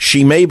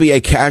 She may be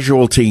a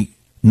casualty,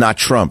 not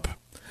Trump.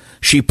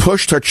 She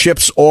pushed her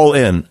chips all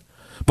in,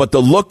 but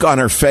the look on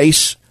her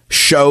face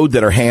showed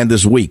that her hand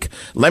is weak.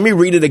 Let me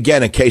read it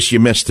again in case you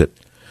missed it.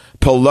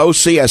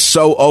 Pelosi has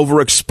so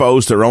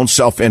overexposed her own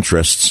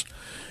self-interests.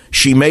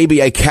 She may be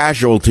a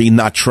casualty,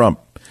 not Trump.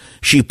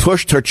 She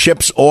pushed her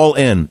chips all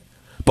in,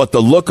 but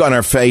the look on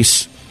her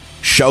face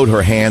showed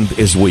her hand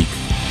is weak.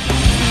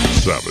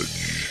 Savage.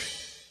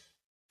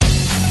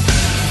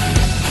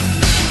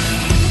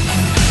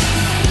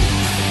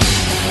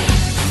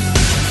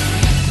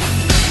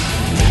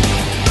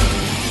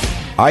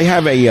 I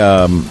have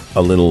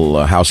a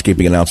little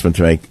housekeeping announcement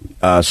to make.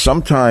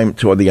 Sometime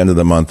toward the end of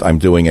the month, I'm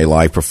doing a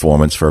live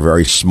performance for a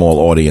very small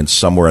audience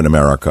somewhere in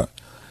America.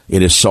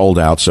 It is sold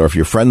out, so if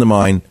you're a friend of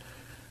mine,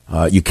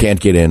 you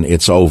can't get in.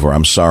 It's over.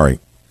 I'm sorry.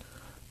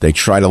 They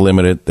try to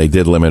limit it. They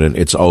did limit it.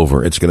 It's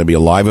over. It's going to be a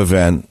live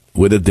event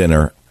with a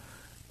dinner,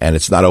 and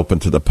it's not open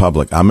to the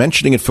public. I'm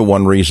mentioning it for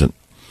one reason.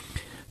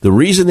 The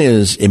reason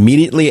is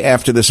immediately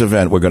after this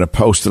event, we're going to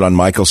post it on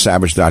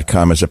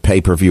michaelsavage.com as a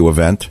pay-per-view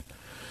event.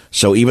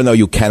 So even though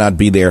you cannot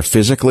be there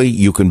physically,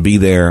 you can be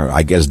there,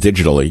 I guess,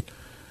 digitally,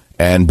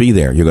 and be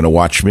there. You're going to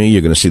watch me.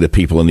 You're going to see the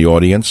people in the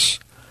audience.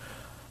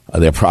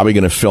 They're probably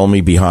going to film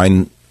me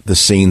behind the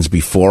scenes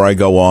before I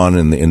go on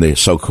in the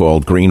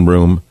so-called green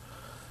room,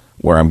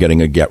 where I'm getting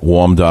to get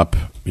warmed up,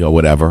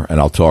 whatever, and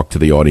I'll talk to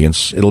the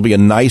audience. It'll be a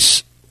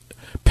nice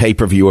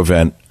pay-per-view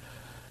event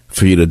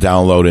for you to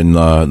download in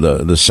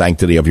the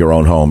sanctity of your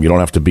own home. You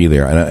don't have to be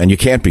there, and you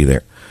can't be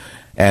there.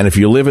 And if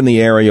you live in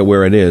the area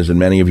where it is, and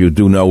many of you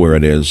do know where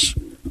it is,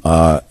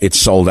 it's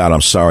sold out.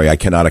 I'm sorry. I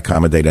cannot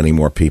accommodate any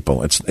more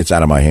people. It's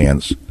out of my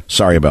hands.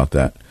 Sorry about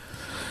that.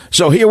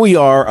 So here we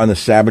are on the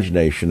Savage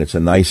Nation. It's a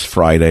nice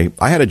Friday.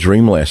 I had a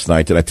dream last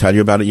night. Did I tell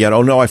you about it yet?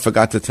 Oh, no, I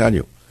forgot to tell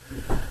you.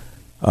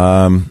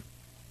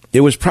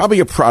 It was probably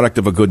a product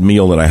of a good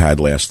meal that I had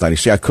last night. You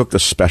see, I cooked a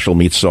special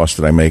meat sauce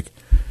that I make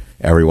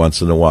every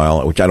once in a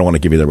while, which I don't want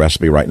to give you the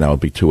recipe right now. It would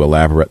be too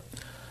elaborate.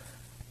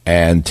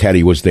 And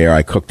Teddy was there.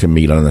 I cooked him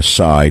meat on the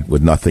side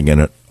with nothing in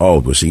it. Oh,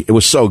 it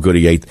was so good.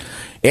 He ate.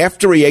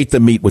 After he ate the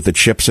meat with the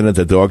chips in it,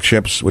 the dog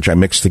chips, which I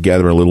mixed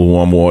together in a little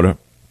warm water,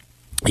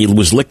 he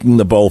was licking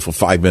the bowl for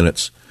 5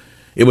 minutes.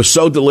 It was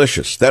so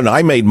delicious. Then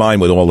I made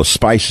mine with all the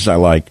spices I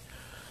like,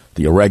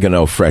 the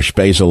oregano, fresh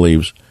basil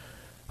leaves.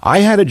 I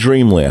had a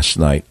dream last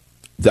night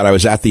that I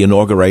was at the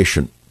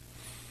inauguration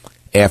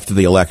after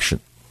the election,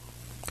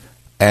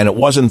 and it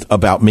wasn't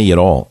about me at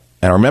all.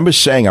 And I remember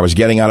saying I was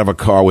getting out of a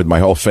car with my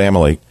whole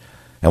family,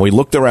 and we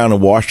looked around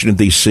in Washington,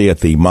 D.C.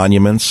 at the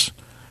monuments,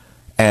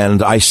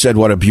 and I said,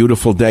 what a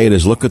beautiful day it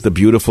is. Look at the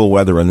beautiful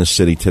weather in this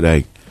city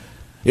today.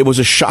 It was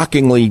a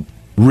shockingly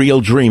real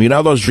dream. You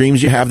know those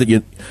dreams you have that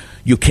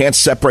you can't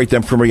separate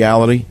them from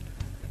reality?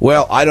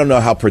 Well, I don't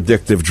know how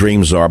predictive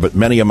dreams are, but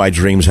many of my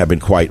dreams have been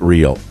quite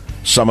real.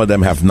 Some of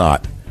them have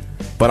not.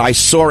 But I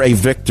saw a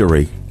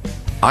victory.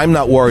 I'm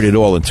not worried at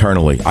all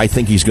internally. I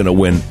think he's going to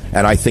win,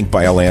 and I think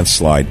by a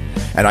landslide.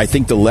 And I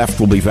think the left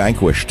will be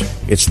vanquished.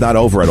 It's not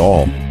over at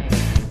all.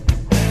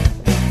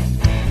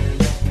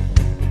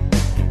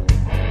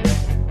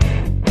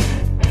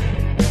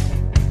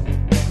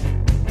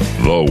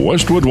 The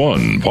Westwood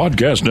One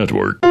Podcast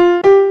Network.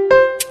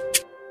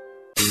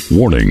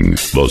 Warning: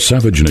 the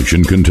Savage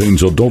Nation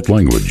contains adult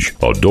language,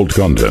 adult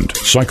content,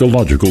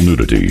 psychological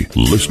nudity.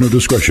 Listener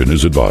discretion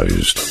is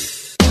advised.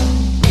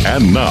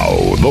 And now,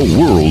 the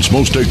world's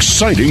most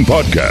exciting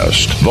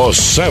podcast, The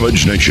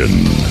Savage Nation,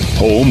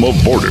 home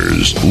of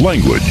borders,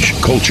 language,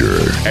 culture.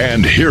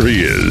 And here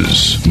he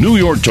is, New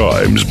York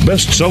Times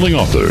best-selling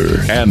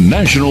author and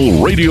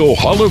National Radio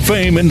Hall of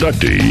Fame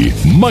inductee,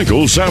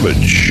 Michael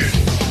Savage.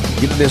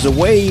 There's a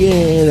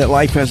way that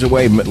life has a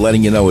way of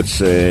letting you know it's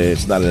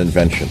not an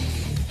invention.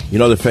 You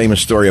know the famous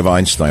story of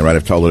Einstein, right?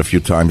 I've told it a few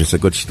times. It's a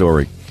good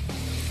story.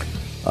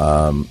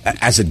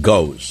 As it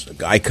goes, a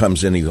guy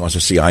comes in, he wants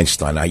to see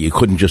Einstein. Now, you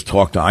couldn't just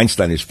talk to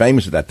Einstein. He was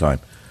famous at that time.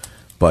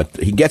 But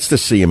he gets to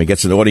see him. He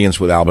gets an audience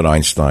with Albert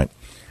Einstein.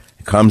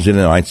 He comes in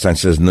and Einstein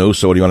says, no,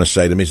 so what do you want to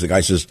say to me? So the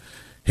guy says,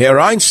 Herr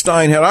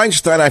Einstein,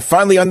 I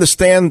finally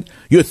understand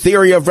your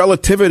theory of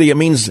relativity. It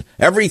means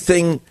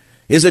everything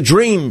is a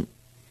dream.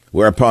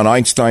 Whereupon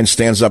Einstein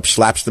stands up,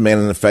 slaps the man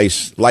in the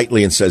face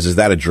lightly and says, is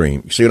that a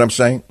dream? You see what I'm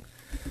saying?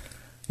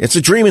 It's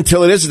a dream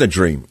until it isn't a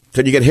dream.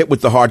 Till you get hit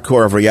with the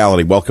hardcore of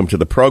reality. Welcome to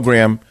the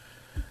program.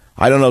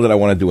 I don't know that I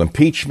want to do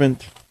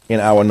impeachment in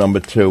hour number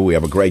 2. We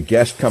have a great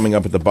guest coming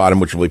up at the bottom,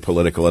 which will be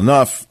political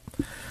enough.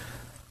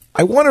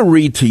 I want to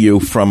read to you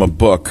from a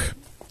book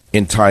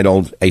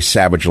entitled A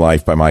Savage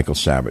Life by Michael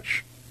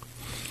Savage.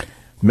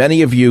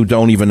 Many of you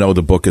don't even know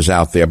the book is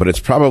out there, but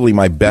it's probably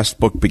my best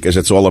book because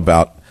it's all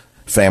about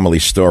family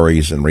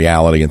stories and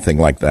reality and things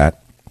like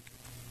that.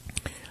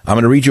 I'm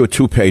going to read you a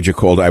 2-pager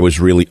called I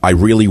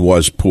Really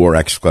Was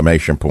Poor!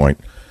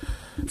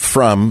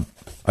 From,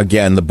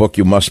 again, the book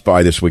you must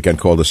buy this weekend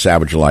called The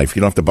Savage Life.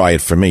 You don't have to buy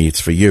it for me. It's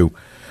for you.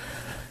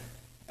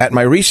 At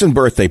my recent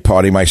birthday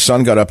party, my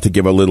son got up to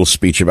give a little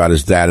speech about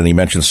his dad, and he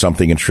mentioned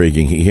something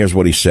intriguing. Here's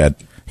what he said.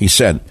 He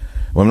said,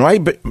 when my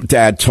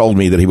dad told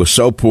me that he was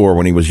so poor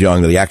when he was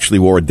young that he actually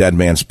wore a dead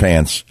man's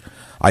pants,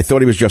 I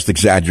thought he was just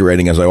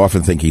exaggerating, as I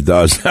often think he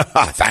does.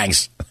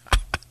 Thanks.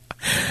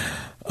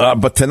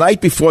 But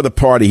tonight before the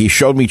party, he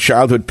showed me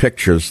childhood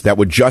pictures that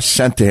were just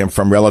sent to him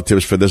from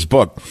relatives for this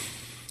book.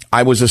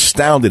 I was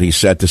astounded, he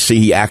said, to see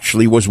he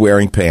actually was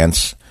wearing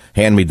pants,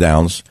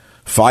 hand-me-downs,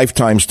 5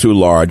 times too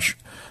large,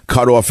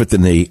 cut off at the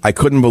knee. I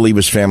couldn't believe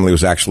his family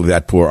was actually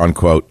that poor,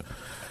 unquote.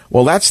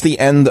 Well, that's the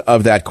end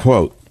of that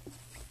quote.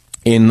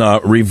 In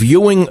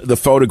reviewing the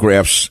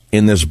photographs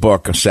in this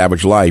book, A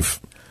Savage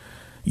Life,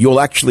 you'll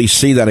actually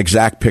see that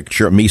exact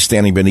picture of me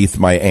standing beneath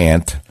my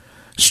aunt,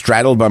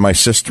 straddled by my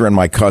sister and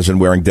my cousin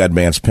wearing dead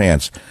man's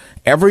pants.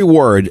 Every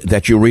word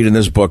that you read in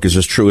this book is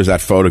as true as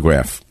that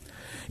photograph.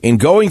 In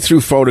going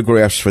through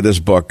photographs for this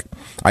book,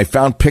 I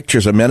found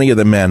pictures of many of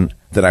the men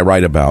that I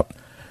write about.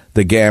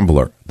 The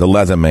gambler, the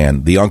leather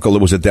man, the uncle who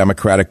was a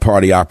Democratic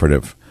Party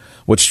operative.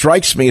 What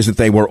strikes me is that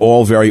they were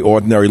all very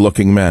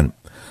ordinary-looking men.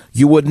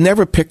 You would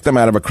never pick them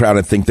out of a crowd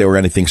and think they were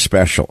anything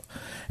special.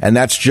 And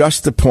that's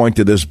just the point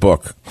of this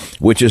book,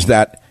 which is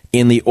that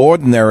in the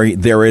ordinary,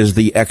 there is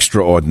the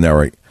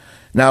extraordinary.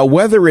 Now,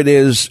 whether it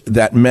is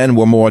that men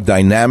were more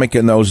dynamic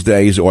in those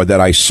days or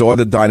that I saw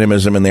the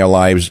dynamism in their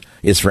lives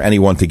is for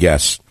anyone to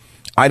guess.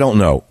 I don't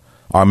know.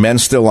 Are men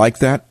still like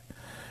that?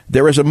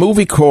 There is a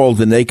movie called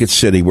The Naked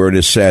City where it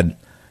is said,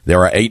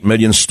 there are 8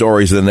 million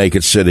stories of the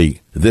naked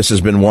city. This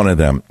has been one of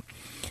them.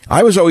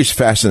 I was always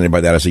fascinated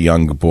by that as a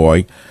young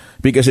boy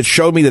because it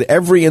showed me that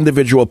every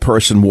individual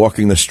person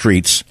walking the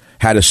streets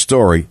had a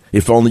story,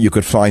 if only you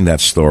could find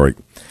that story.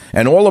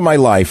 And all of my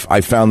life,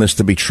 I found this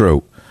to be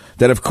true.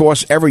 That, of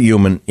course, every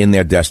human in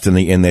their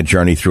destiny, in their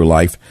journey through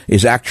life,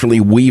 is actually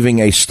weaving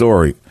a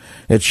story.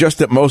 It's just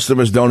that most of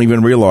us don't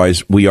even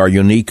realize we are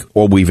unique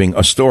or weaving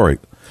a story.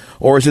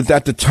 Or is it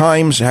that the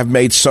times have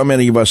made so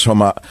many of us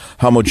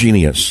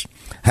homogeneous?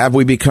 Have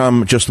we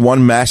become just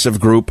one massive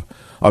group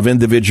of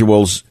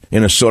individuals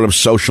in a sort of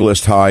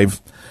socialist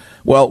hive?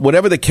 Well,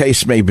 whatever the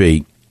case may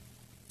be,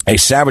 A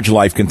Savage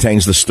Life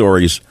contains the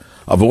stories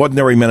of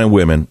ordinary men and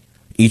women,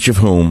 each of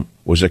whom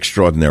was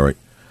extraordinary.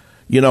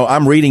 You know,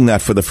 I'm reading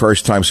that for the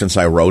first time since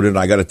I wrote it, and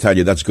I got to tell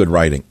you, that's good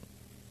writing.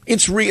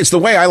 It's the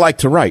way I like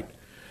to write.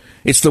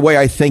 It's the way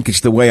I think.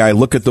 It's the way I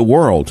look at the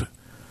world.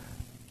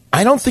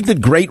 I don't think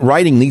that great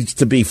writing needs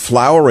to be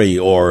flowery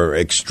or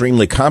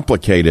extremely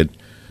complicated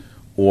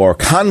or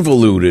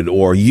convoluted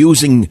or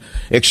using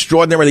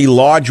extraordinarily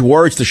large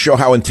words to show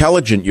how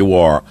intelligent you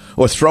are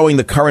or throwing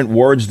the current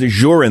words du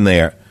jour in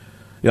there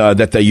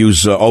that they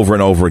use over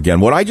and over again.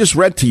 What I just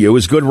read to you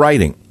is good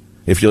writing,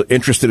 if you're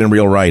interested in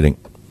real writing.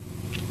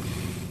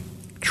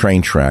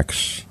 Train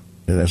tracks.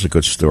 There's a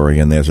good story,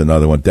 and there's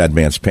another one, Dead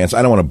Man's Pants.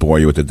 I don't want to bore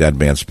you with the Dead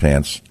Man's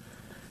Pants.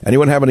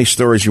 Anyone have any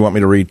stories you want me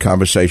to read?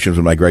 Conversations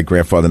with my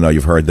great-grandfather? No,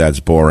 you've heard that. It's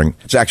boring.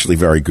 It's actually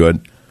very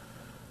good.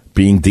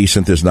 Being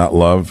decent is not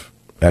love.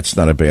 That's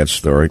not a bad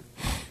story.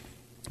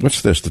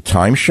 What's this? The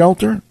Time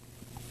Shelter?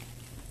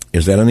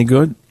 Is that any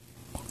good?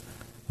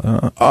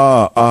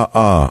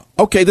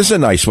 Okay, this is a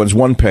nice one. It's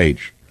 1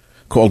 page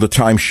called The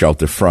Time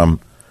Shelter from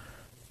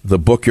the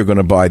book you're going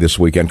to buy this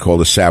weekend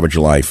called The Savage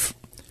Life.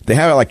 They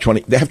have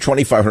They have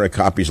 2,500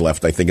 copies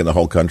left, I think, in the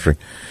whole country.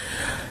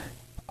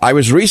 I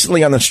was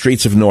recently on the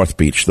streets of North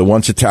Beach, the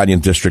once Italian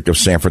district of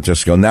San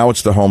Francisco. Now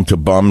it's the home to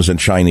bums and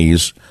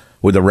Chinese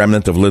with a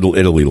remnant of Little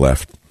Italy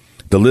left.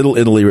 The Little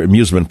Italy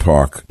amusement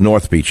park,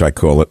 North Beach, I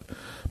call it,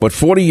 But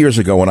 40 years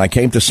ago, when I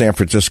came to San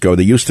Francisco,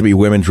 there used to be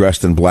women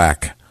dressed in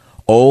black.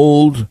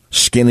 Old,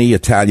 skinny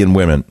Italian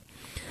women.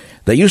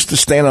 They used to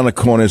stand on the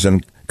corners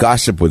and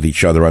gossip with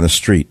each other on the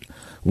street,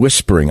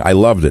 whispering. I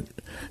loved it.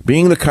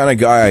 Being the kind of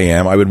guy I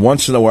am, I would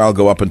once in a while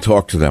go up and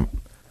talk to them.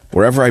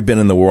 Wherever I've been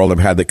in the world, I've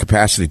had the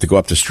capacity to go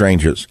up to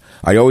strangers.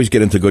 I always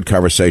get into good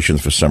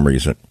conversations for some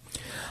reason.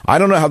 I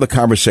don't know how the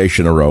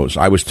conversation arose.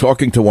 I was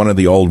talking to one of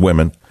the old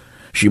women.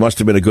 She must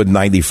have been a good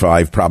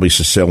 95, probably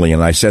Sicilian.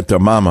 I said to her,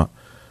 Mama,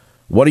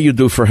 what do you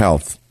do for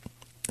health?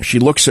 She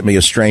looks at me,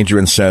 a stranger,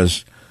 and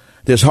says,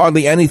 there's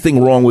hardly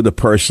anything wrong with a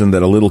person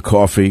that a little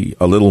coffee,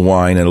 a little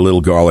wine, and a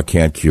little garlic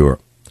can't cure.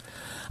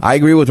 I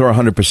agree with her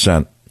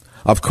 100%.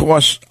 Of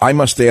course, I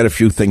must add a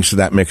few things to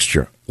that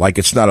mixture. Like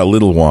it's not a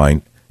little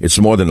wine, it's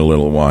more than a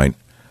little wine.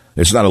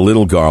 It's not a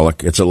little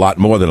garlic, it's a lot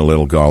more than a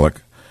little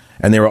garlic.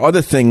 And there are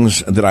other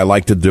things that I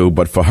like to do,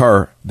 but for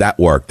her, that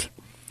worked.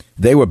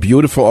 They were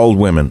beautiful old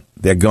women.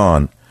 They're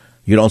gone.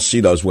 You don't see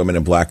those women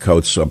in black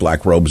coats or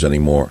black robes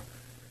anymore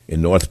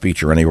in North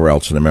Beach or anywhere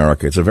else in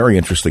America. It's a very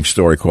interesting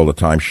story called The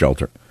Time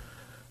Shelter.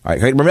 I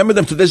remember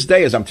them to this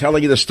day as I'm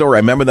telling you the story.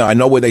 I remember them. I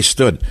know where they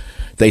stood.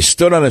 They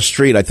stood on a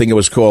street, I think it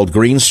was called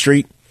Green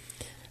Street,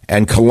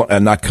 and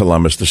not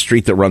Columbus, the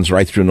street that runs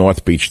right through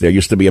North Beach. There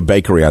used to be a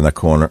bakery on the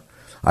corner.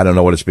 I don't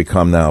know what it's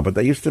become now, but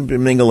they used to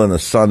mingle in the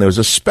sun. There was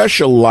a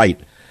special light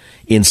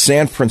in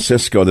San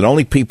Francisco that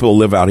only people who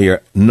live out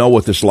here know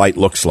what this light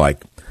looks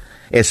like,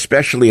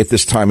 especially at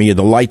this time of year.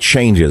 The light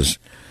changes.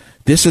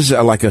 This is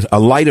like a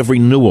light of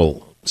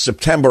renewal,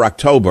 September,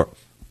 October.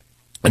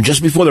 And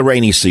just before the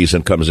rainy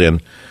season comes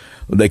in,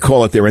 they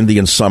call it their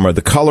Indian summer,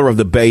 the color of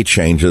the bay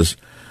changes,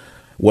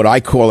 what I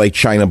call a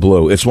China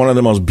blue. It's one of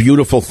the most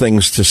beautiful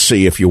things to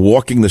see if you're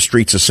walking the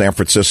streets of San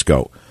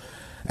Francisco,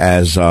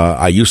 as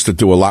I used to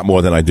do a lot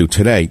more than I do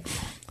today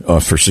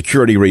for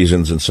security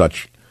reasons and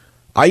such.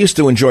 I used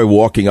to enjoy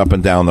walking up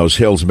and down those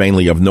hills,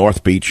 mainly of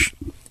North Beach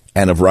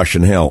and of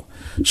Russian Hill.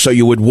 So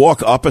you would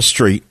walk up a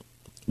street,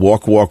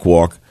 walk.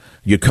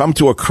 You'd come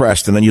to a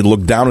crest, and then you'd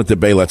look down at the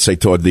bay, let's say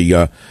toward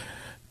the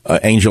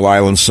Angel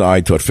Island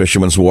side, toward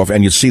Fisherman's Wharf,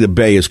 and you'd see the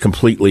bay is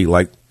completely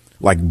like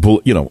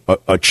blue,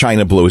 a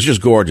China blue. It's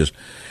just gorgeous.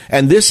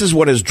 And this is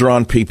what has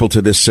drawn people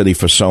to this city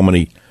for so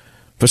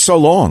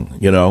long,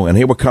 And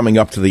here we're coming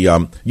up to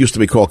the used to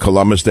be called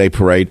Columbus Day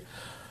Parade,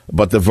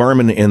 but the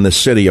vermin in the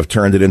city have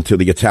turned it into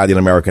the Italian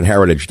American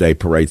Heritage Day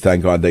Parade.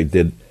 Thank God they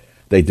did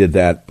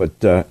that.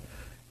 But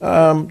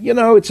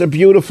it's a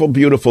beautiful,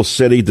 beautiful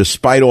city,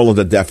 despite all of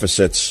the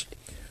deficits,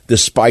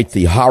 despite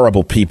the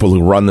horrible people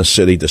who run the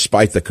city,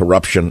 despite the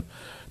corruption,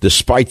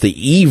 despite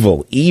the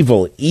evil,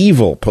 evil,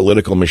 evil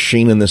political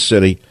machine in the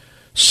city.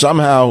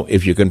 Somehow,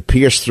 if you can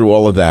pierce through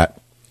all of that,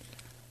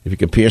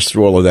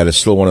 it's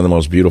still one of the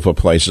most beautiful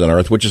places on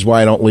earth, which is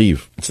why I don't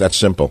leave. It's that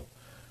simple,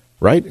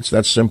 right? It's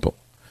that simple.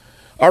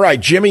 All right,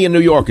 Jimmy in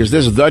New York. Is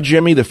this the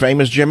Jimmy, the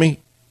famous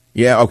Jimmy?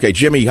 Yeah, okay.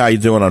 Jimmy, how you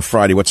doing on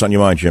Friday? What's on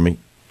your mind, Jimmy?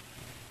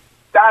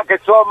 Doc,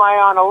 it's all my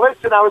honor.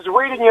 Listen, I was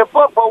reading your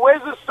book, but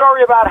where's the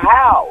story about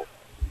Hal?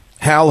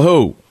 Hal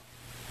who?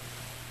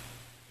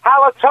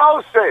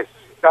 Halitosis.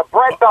 The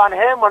breath on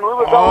him when we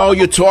were going... Oh,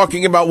 you're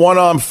talking about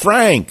One-Armed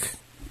Frank.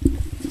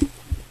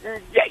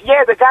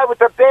 Yeah, the guy with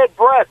the bad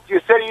breath. You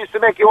said he used to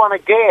make you want a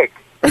gig.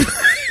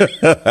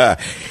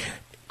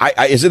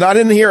 Is it not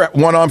in here,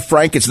 One-Armed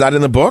Frank? It's not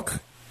in the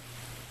book?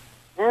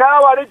 No,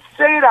 I didn't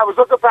see it. I was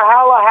looking for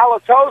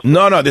halitosis.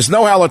 No, there's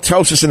no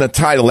halitosis in the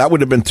title. That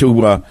would have been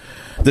too...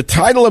 the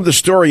title of the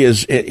story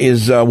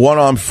is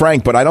One-Armed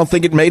Frank, but I don't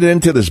think it made it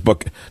into this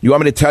book. You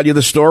want me to tell you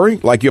the story,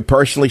 like you're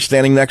personally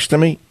standing next to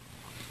me?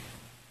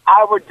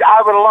 I would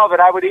love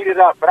it. I would eat it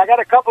up. But I got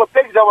a couple of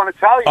things I want to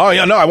tell you. Oh,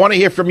 yeah, no, I want to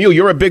hear from you.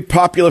 You're a big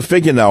popular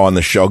figure now on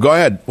the show. Go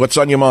ahead. What's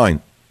on your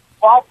mind?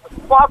 Far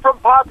from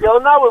popular.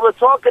 No, we were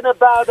talking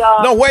about...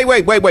 No,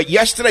 wait.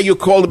 Yesterday you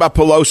called about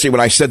Pelosi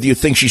when I said, do you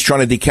think she's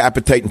trying to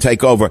decapitate and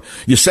take over?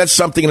 You said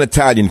something in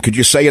Italian. Could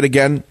you say it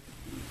again?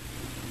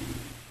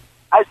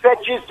 I said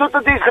she's tutta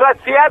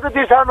disgraziata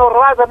di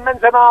onorata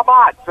mensa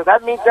amat. So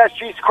that means that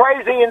she's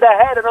crazy in the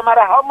head, and no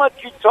matter how much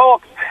she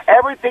talks,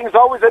 everything's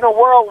always in a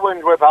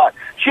whirlwind with her.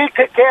 She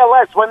could care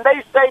less. When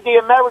they say the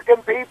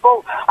American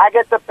people, I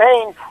get the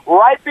pain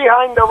right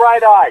behind the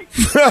right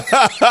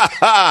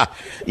eye.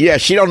 Yeah,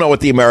 she don't know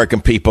what the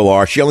American people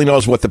are. She only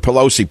knows what the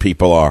Pelosi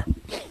people are.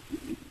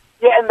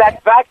 Yeah, and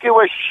that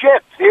vacuous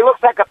shift. He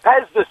looks like a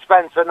Pez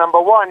dispenser,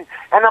 number one.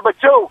 And number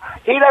two,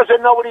 he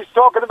doesn't know what he's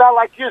talking about.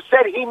 Like you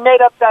said, he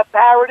made up that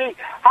parody.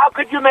 How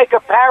could you make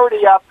a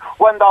parody up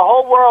when the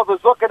whole world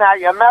is looking at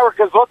you,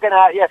 America's looking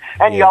at you,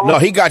 and you're... No,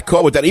 he got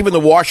caught with that. Even the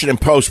Washington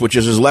Post, which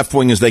is as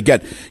left-wing as they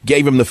get,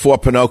 gave him the For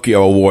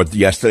Pinocchio Award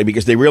yesterday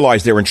because they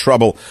realized they're in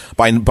trouble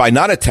by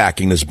not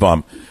attacking this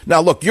bum.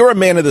 Now, look, you're a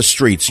man of the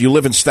streets. You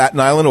live in Staten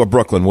Island or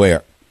Brooklyn?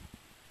 Where?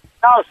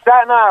 No,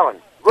 Staten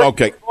Island.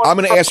 Okay, I'm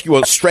going to ask you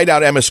a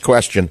straight-out MS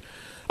question.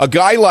 A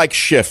guy like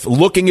Schiff,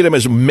 looking at him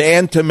as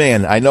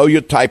man-to-man, I know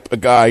you're type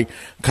of guy,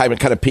 kind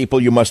of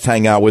people you must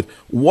hang out with.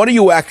 What do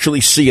you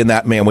actually see in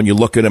that man when you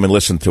look at him and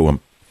listen to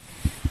him?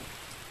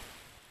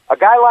 A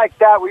guy like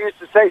that, we used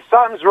to say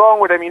something's wrong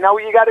with him. You know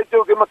what you got to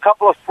do? Give him a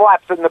couple of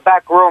slaps in the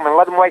back room and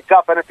let him wake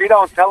up. And if you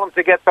don't, tell him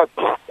to get the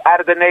out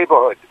of the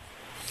neighborhood.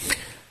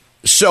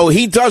 So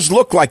he does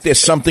look like there's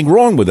something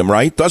wrong with him,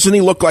 right? Doesn't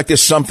he look like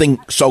there's something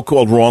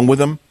so-called wrong with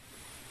him?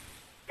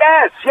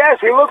 Yes.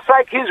 He looks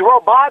like he's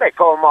robotic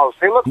almost.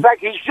 He looks like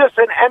he's just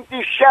an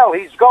empty shell.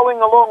 He's going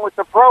along with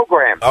the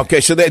program.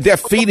 Okay, so they're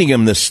feeding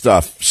him this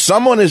stuff.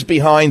 Someone is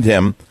behind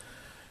him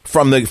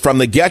from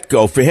the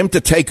get-go for him to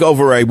take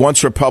over a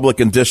once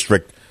Republican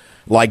district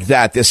like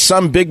that. There's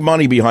some big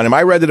money behind him.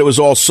 I read that it was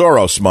all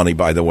Soros money,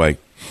 by the way.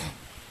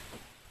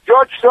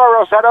 George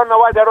Soros, I don't know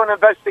why they don't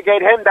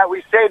investigate him, that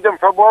we saved him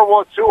from World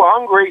War II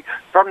Hungary,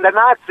 from the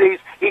Nazis.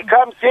 He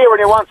comes here and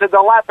he wants to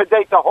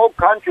dilapidate the whole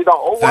country, the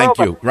whole world. Thank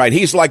you. Right.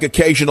 He's like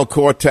occasional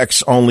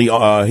Cortex, only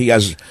he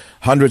has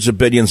hundreds of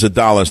billions of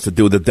dollars to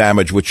do the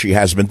damage which he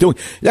has been doing.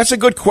 That's a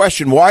good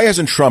question. Why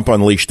hasn't Trump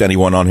unleashed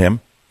anyone on him?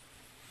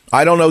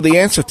 I don't know the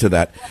answer to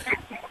that.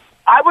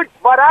 I would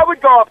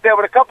go up there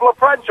with a couple of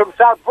friends from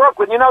South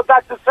Brooklyn. You know,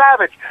 Dr.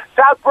 Savage,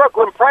 South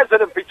Brooklyn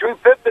president between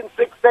 5th and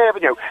 6th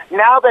Avenue.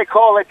 Now they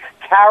call it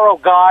Carroll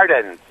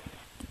Gardens.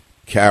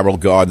 Carroll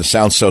Gardens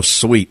sounds so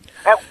sweet.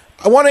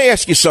 I want to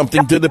ask you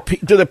something. Do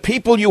the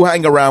people you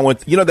hang around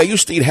with, you know, they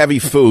used to eat heavy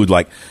food,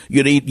 like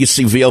you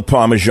see veal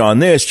parmesan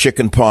this,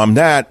 chicken parm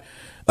that,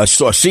 a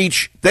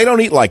sausage. They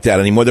don't eat like that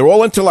anymore. They're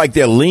all into like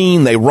they're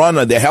lean, they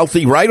run, they're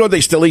healthy, right? Or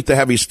they still eat the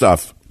heavy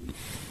stuff?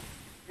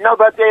 No,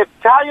 but the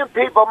Italian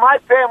people, my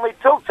family,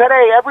 till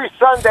today, every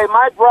Sunday,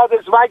 my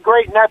brothers, my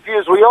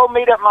great-nephews, we all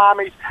meet at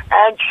Mommy's,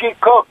 and she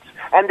cooks.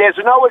 And there's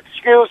no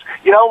excuse.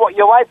 You know what?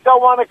 Your wife don't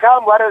want to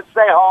come, let her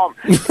stay home.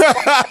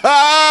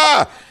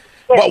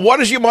 Well, what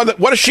does your mother,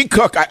 what does she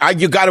cook?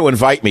 You got to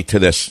invite me to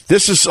this.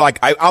 This is like,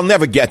 I'll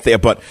never get there,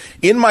 but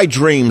in my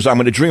dreams, I'm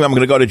going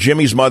to go to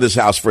Jimmy's mother's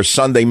house for a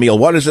Sunday meal.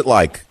 What is it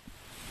like?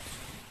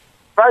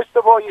 First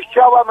of all, you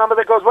show up. My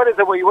mother goes, what is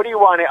it? What do you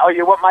want? Oh,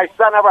 you want my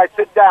son? All right,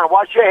 sit down.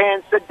 Wash your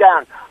hands. Sit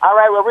down. All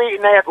right, we're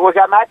eating there. We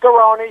got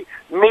macaroni,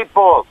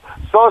 meatballs,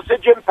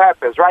 sausage and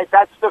peppers, right?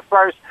 That's the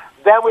first.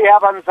 Then we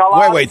have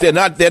ensalada. Wait, they're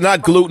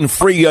not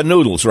gluten-free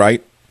noodles,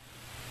 right?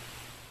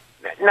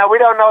 No, we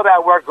don't know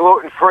that we're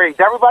gluten-free.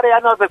 Everybody I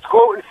know that's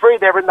gluten-free,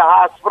 they're in the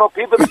hospital.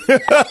 People.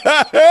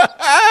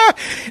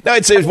 No,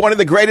 it's one of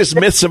the greatest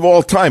myths of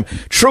all time.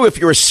 True, if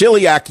you're a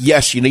celiac,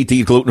 yes, you need to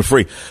eat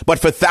gluten-free. But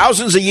for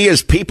thousands of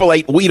years, people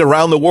ate wheat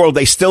around the world.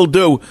 They still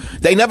do.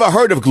 They never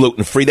heard of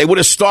gluten-free. They would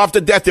have starved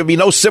to death. There'd be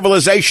no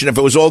civilization if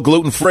it was all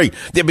gluten-free.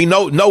 There'd be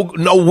no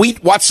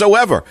wheat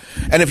whatsoever.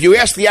 And if you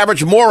ask the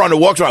average moron who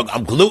walks around,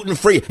 I'm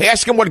gluten-free,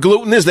 ask them what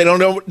gluten is. They don't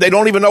know. They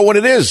don't even know what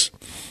it is.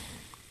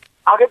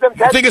 I'll give them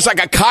 10. I think it's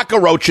like a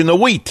cockroach in the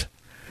wheat.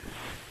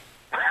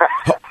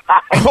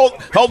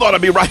 Hold on, I'll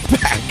be right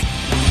back.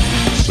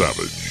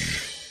 Savage.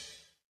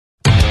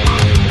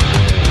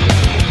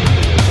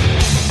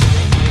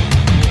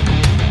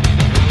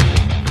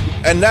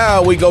 And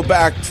now we go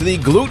back to the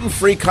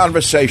gluten-free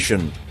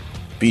conversation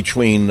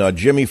between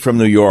Jimmy from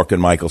New York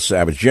and Michael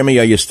Savage. Jimmy,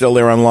 are you still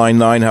there on line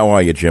 9? How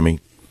are you, Jimmy?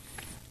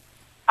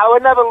 I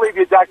would never leave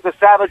you, Dr.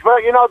 Savage.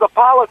 But, you know, the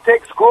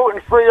politics,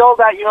 gluten-free, all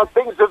that, you know,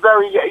 things are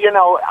very, you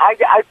know,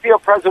 I feel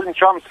President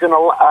Trump's going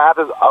to have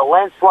a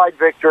landslide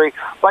victory.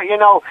 But, you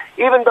know,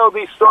 even though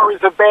these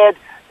stories are bad,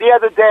 the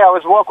other day I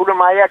was walking with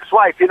my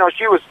ex-wife. You know,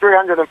 she was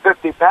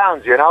 350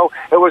 pounds, you know.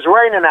 It was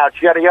raining out.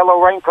 She had a yellow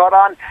raincoat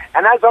on.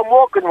 And as I'm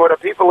walking with her,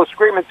 people are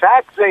screaming,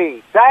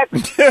 taxi, taxi.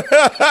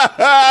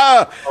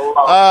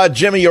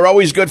 Jimmy, you're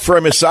always good for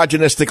a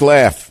misogynistic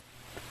laugh.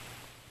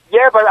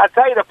 Yeah, but I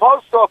tell you, the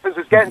post office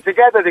is getting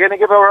together. They're going to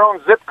give her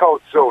own zip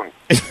code soon.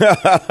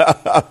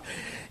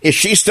 Is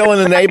she still in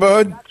the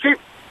neighborhood? She is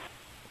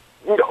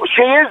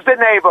the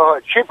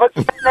neighborhood. She puts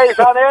mayonnaise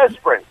on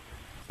aspirin.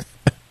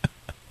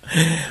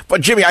 But,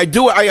 Jimmy, I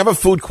have a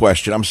food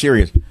question. I'm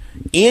serious.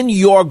 In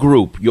your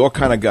group, your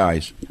kind of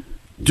guys,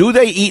 do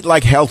they eat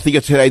like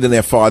healthier today than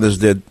their fathers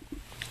did?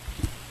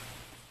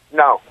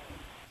 No.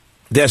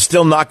 They're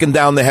still knocking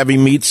down the heavy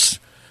meats,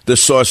 the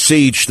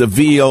sausage, the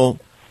veal.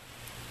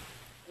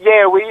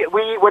 Yeah, we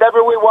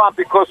whatever we want,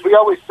 because we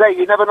always say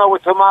you never know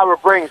what tomorrow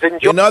brings. And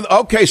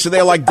okay, so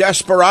they're like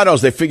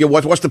desperados. They figure,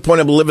 what's the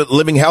point of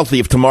living healthy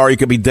if tomorrow you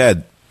could be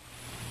dead?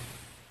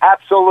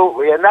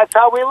 Absolutely, and that's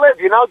how we live.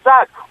 You know,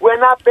 Doc, we're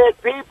not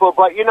bad people,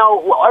 but, you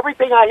know,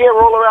 everything I hear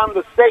all around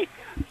the state,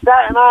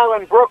 Staten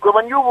Island, Brooklyn,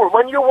 when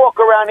you walk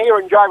around here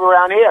and drive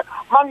around here,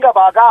 manga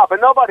baga,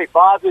 but nobody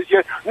bothers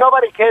you.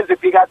 Nobody cares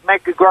if you got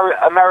Make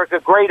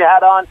America Great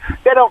hat on.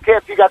 They don't care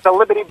if you got the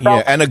Liberty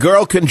Belt. Yeah, and a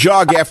girl can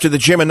jog after the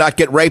gym and not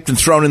get raped and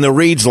thrown in the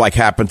reeds like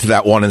happened to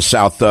that one in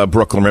South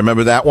Brooklyn.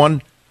 Remember that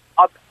one?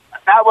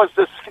 That was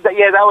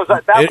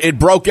it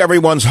broke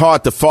everyone's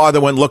heart. The father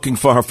went looking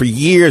for her for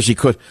years.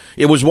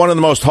 It was one of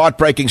the most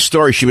heartbreaking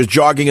stories. She was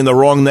jogging in the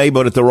wrong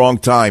neighborhood at the wrong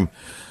time.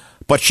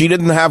 But she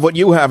didn't have what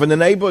you have in the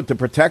neighborhood to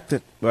protect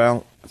it.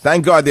 Well,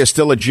 thank God there's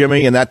still a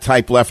Jimmy and that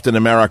type left in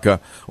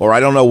America, or I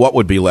don't know what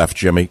would be left,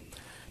 Jimmy.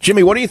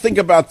 Jimmy, what do you think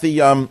about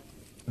the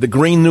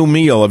Green New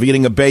Meal of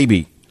eating a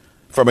baby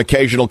from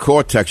occasional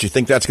Cortex? You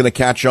think that's going to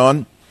catch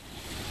on?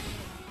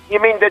 You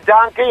mean the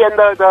donkey and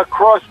the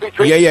cross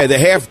between... Yeah, the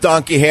half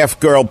donkey, half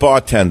girl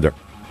bartender.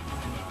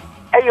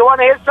 Hey, you want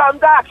to hear something,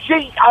 Doc?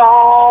 She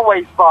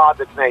always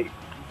bothered me.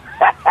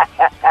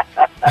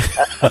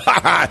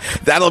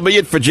 That'll be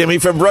it for Jimmy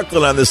from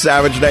Brooklyn on the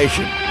Savage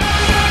Nation.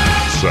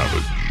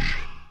 Savage.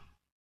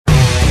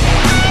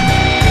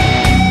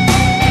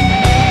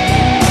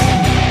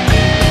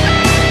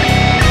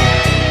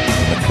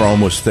 The chrome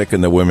was thick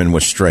and the women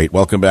were straight.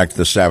 Welcome back to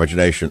the Savage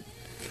Nation.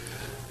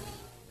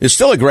 It's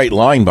still a great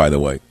line, by the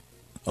way.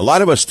 A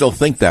lot of us still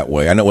think that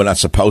way. I know we're not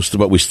supposed to,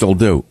 but we still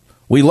do.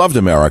 We loved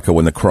America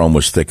when the chrome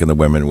was thick and the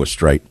women were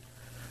straight.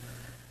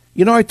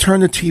 You know, I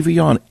turn the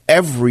TV on.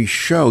 Every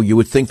show, you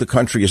would think the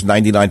country is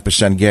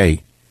 99%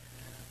 gay.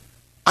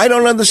 I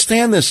don't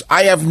understand this.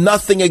 I have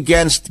nothing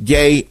against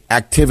gay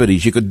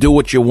activities. You could do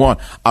what you want.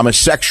 I'm a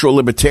sexual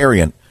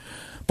libertarian.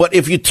 But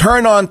if you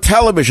turn on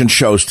television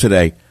shows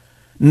today,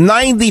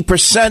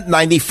 90%,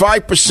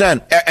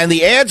 95%, and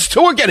the ads,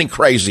 too, are getting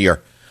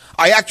crazier.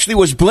 I actually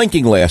was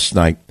blinking last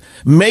night.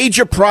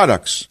 Major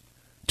products,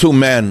 2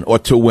 men or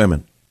 2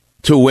 women.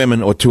 2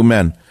 women or 2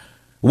 men.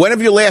 When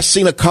have you last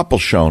seen a couple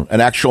shown?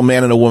 An actual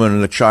man and a woman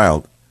and a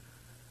child?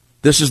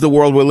 This is the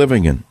world we're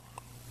living in.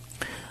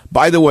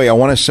 By the way, I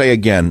want to say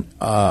again,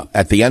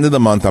 at the end of the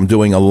month, I'm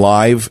doing a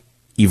live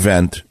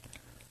event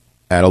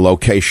at a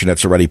location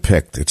that's already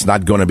picked. It's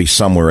not going to be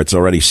somewhere. It's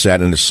already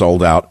set and it's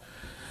sold out.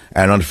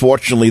 And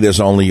unfortunately,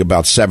 there's only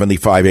about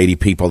 75, 80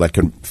 people that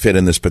can fit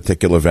in this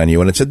particular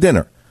venue. And it's a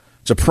dinner.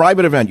 It's a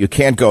private event. You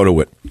can't go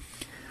to it.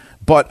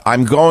 But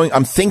I'm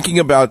thinking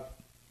about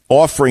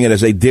offering it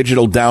as a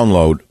digital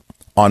download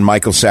on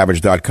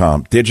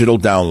michaelsavage.com. Digital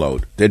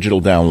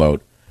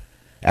download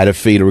at a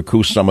fee to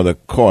recoup some of the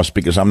cost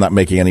because I'm not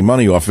making any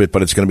money off of it,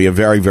 but it's going to be a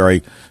very,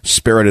 very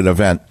spirited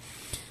event.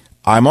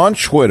 I'm on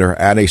Twitter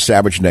at a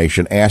Savage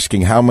Nation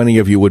asking how many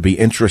of you would be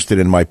interested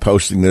in my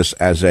posting this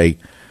as a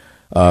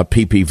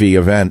PPV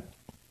event.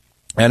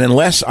 And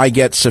unless I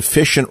get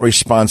sufficient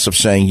response of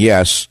saying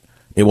yes,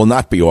 it will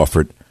not be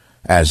offered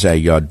as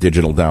a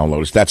digital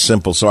download. It's that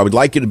simple. So I would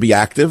like you to be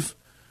active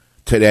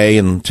today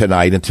and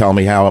tonight and tell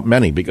me how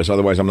many, because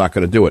otherwise I'm not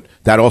going to do it.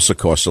 That also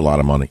costs a lot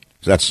of money.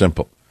 It's that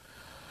simple.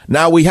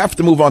 Now, we have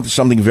to move on to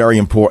something very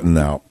important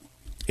now.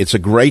 It's a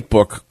great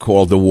book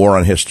called The War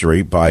on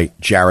History by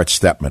Jarrett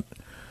Stepman.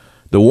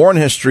 The War on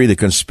History, The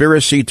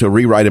Conspiracy to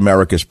Rewrite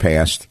America's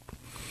Past.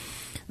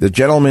 The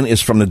gentleman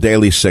is from the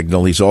Daily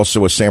Signal. He's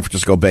also a San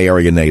Francisco Bay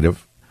Area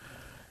native.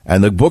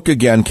 And the book,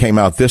 again, came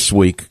out this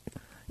week.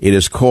 It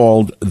is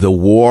called The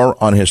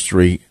War on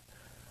History.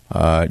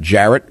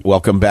 Jarrett,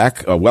 welcome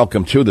back.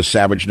 Welcome to the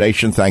Savage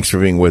Nation. Thanks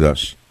for being with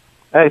us.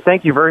 Hey,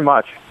 thank you very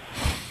much.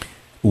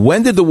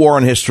 When did the War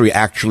on History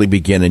actually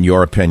begin, in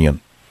your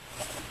opinion?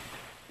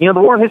 You know,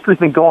 the War on History has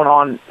been going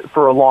on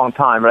for a long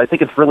time, but I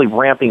think it's really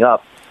ramping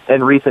up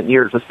in recent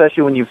years,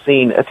 especially when you've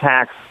seen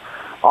attacks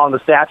on the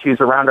statues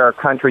around our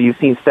country. You've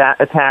seen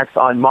attacks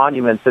on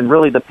monuments and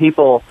really the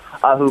people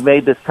who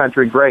made this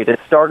country great. It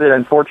started,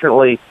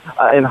 unfortunately,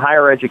 in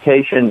higher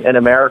education in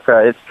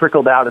America. It's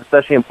trickled out,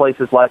 especially in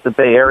places like the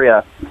Bay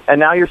Area. And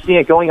now you're seeing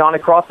it going on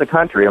across the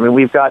country. I mean,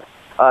 we've got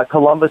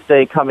Columbus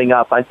Day coming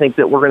up. I think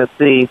that we're going to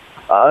see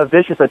a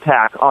vicious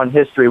attack on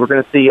history. We're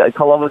going to see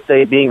Columbus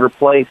Day being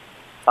replaced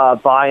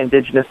by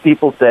Indigenous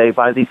Peoples Day,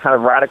 by these kind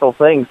of radical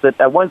things that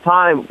at one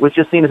time was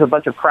just seen as a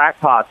bunch of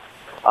crackpots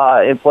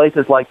in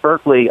places like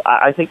Berkeley.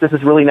 I think this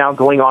is really now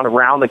going on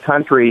around the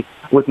country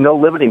with no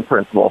limiting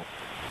principle.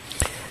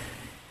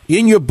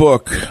 In your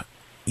book,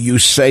 you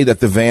say that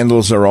the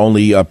Vandals are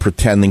only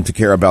pretending to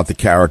care about the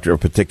character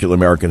of particular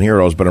American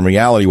heroes, but in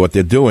reality what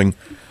they're doing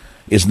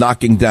is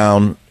knocking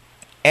down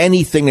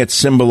anything that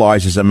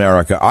symbolizes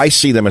America. I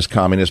see them as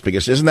communists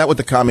because isn't that what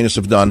the communists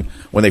have done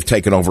when they've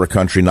taken over a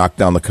country, knocked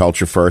down the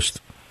culture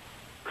first?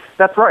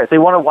 That's right. They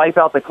want to wipe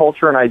out the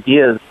culture and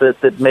ideas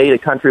that made a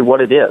country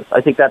what it is.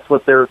 I think that's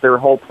what their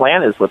whole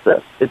plan is with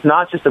this. It's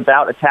not just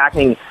about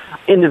attacking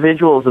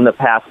individuals in the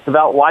past. It's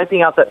about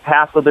wiping out that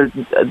past so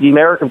the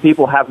American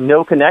people have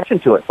no connection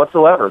to it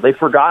whatsoever. They've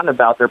forgotten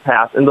about their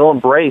past, and they'll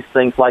embrace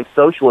things like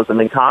socialism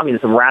and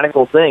communism,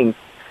 radical things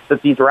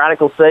that these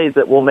radicals say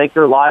that will make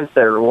their lives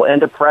better, will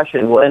end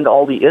oppression, will end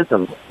all the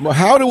isms. Well,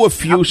 how do a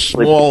few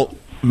small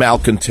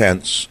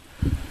malcontents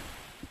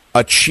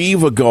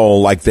achieve a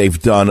goal like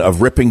they've done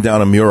of ripping down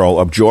a mural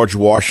of George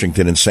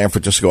Washington in San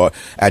Francisco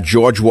at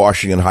George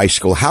Washington High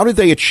School? How did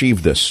they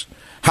achieve this?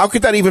 How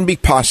could that even be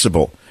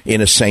possible in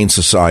a sane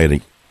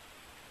society?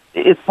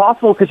 It's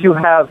possible because you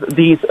have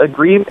these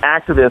aggrieved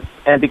activists,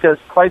 and because,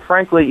 quite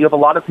frankly, you have a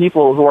lot of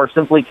people who are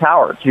simply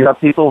cowards. You have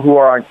people who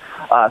are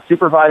on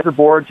supervisor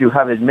boards. You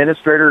have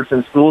administrators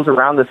in schools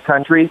around this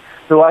country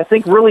who I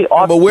think really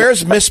ought. But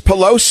where's Miss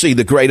Pelosi,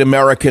 the great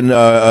American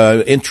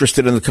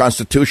interested in the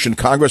Constitution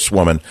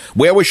Congresswoman?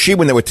 Where was she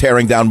when they were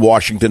tearing down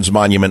Washington's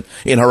monument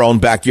in her own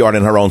backyard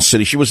in her own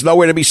city? She was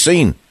nowhere to be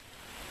seen.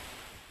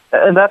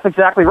 And that's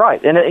exactly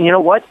right. And you know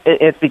what?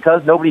 It's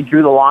because nobody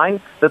drew the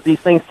line that these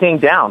things came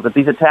down, that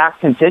these attacks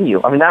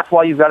continue. I mean, that's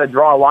why you've got to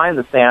draw a line in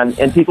the sand,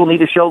 and people need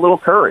to show a little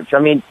courage. I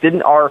mean,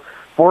 didn't our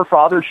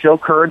forefathers show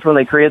courage when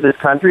they created this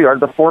country? Are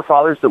the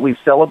forefathers that we've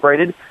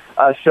celebrated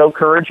show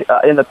courage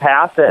in the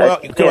past?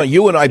 Well,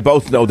 you and I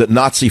both know that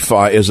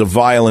Nazi-fa is a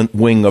violent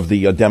wing of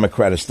the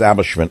Democrat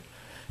establishment.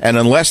 And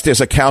unless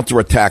there's a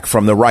counterattack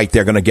from the right,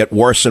 they're going to get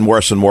worse and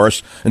worse and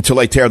worse until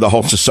they tear the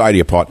whole society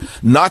apart.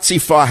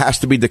 Nazi-fa has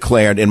to be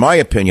declared, in my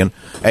opinion,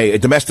 a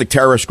domestic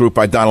terrorist group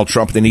by Donald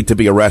Trump. They need to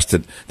be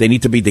arrested. They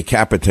need to be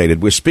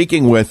decapitated. We're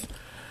speaking with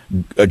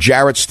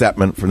Jarrett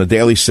Stepman from the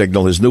Daily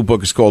Signal. His new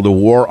book is called The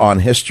War on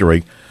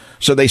History.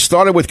 So they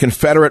started with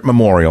Confederate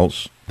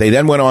memorials. They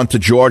then went on to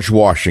George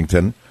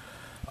Washington.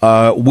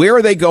 Where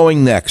are they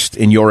going next,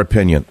 in your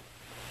opinion?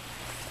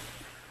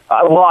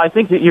 Well, I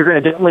think that you're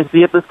going to definitely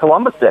see it this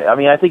Columbus Day. I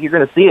mean, I think you're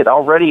going to see it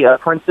already.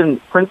 Princeton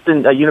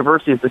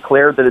University has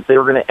declared that they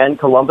were going to end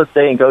Columbus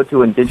Day and go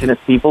to Indigenous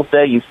Peoples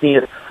Day. You've seen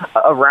it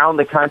around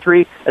the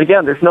country. And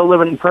again, there's no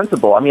limiting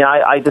principle. I mean,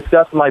 I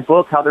discuss in my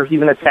book how there's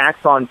even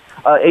attacks on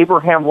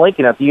Abraham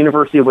Lincoln at the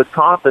University of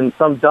Wisconsin.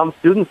 Some dumb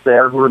students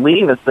there who are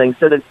leading this thing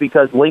said it's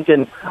because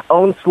Lincoln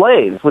owned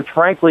slaves, which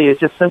frankly is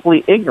just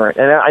simply ignorant.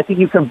 And I think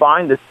you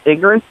combine this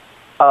ignorance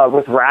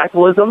with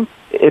radicalism.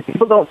 If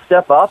people don't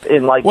step up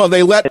in Well,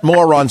 they let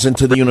morons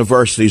into the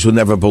universities who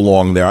never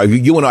belonged there.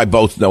 You and I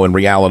both know in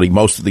reality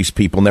most of these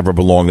people never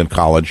belonged in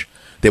college.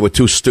 They were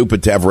too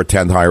stupid to ever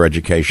attend higher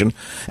education.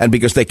 And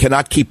because they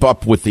cannot keep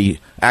up with the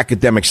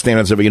academic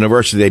standards of a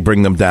university, they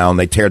bring them down.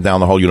 They tear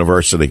down the whole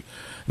university.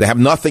 They have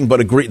nothing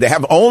but they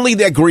have only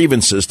their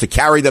grievances to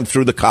carry them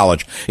through the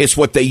college. It's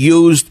what they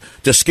used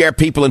to scare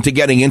people into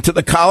getting into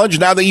the college.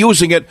 Now they're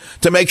using it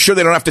to make sure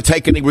they don't have to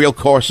take any real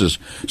courses.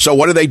 So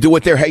what do they do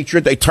with their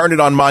hatred? They turn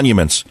it on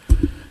monuments.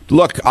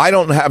 Look, I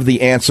don't have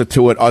the answer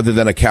to it other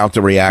than a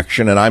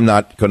counter-reaction, and I'm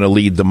not going to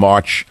lead the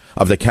march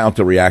of the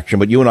counter-reaction,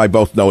 but you and I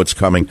both know it's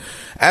coming.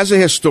 As a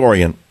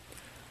historian,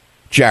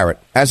 Jarrett,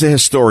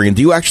 do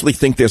you actually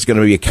think there's going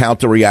to be a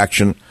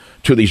counter-reaction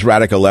to these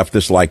radical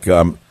leftists like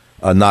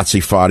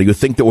Nazi-fa? Do you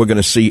think that we're going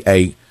to see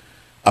a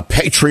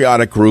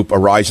patriotic group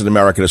arise in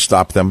America to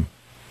stop them?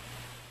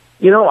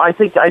 You know, I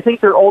think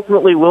there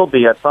ultimately will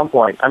be at some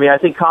point. I mean, I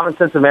think common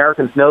sense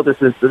Americans know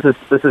this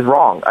is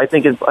wrong. I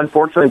think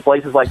unfortunately in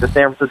places like the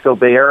San Francisco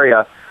Bay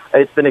Area,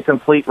 it's been a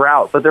complete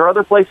rout. But there are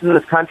other places in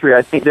this country,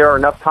 I think there are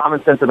enough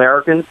common sense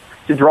Americans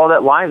to draw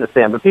that line in the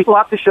sand. But people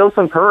have to show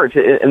some courage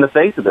in the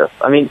face of this.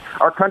 I mean,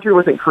 our country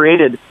wasn't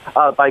created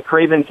by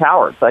craven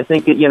cowards. I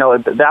think,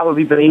 that would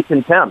be beneath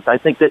contempt. I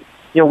think that,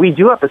 we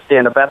do have to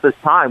stand up at this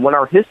time when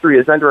our history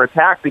is under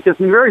attack, because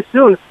we very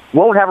soon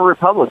won't have a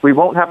republic. We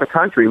won't have a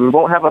country. We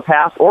won't have a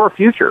past or a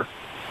future.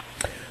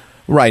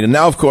 Right. And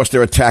now, of course,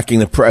 they're attacking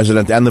the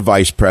president and the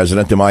vice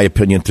president, in my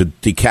opinion, to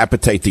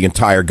decapitate the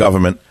entire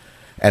government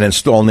and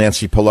install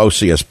Nancy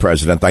Pelosi as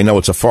president. I know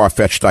it's a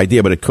far-fetched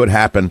idea, but it could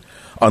happen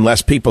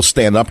unless people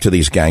stand up to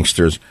these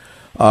gangsters.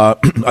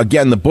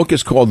 Again, the book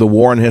is called The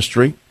War on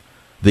History,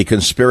 The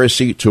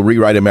Conspiracy to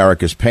Rewrite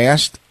America's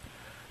Past.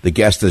 The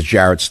guest is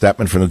Jarrett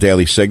Stepman from the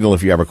Daily Signal.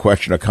 If you have a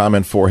question or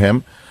comment for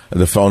him,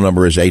 the phone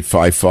number is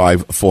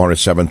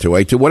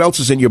 855-400-7282. What else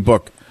is in your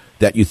book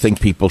that you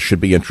think people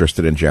should be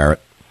interested in, Jarrett?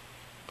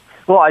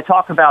 Well, I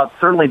talk about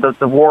certainly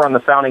the war on the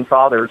Founding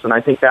Fathers, and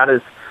I think that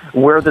is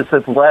where this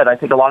has led. I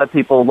think a lot of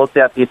people looked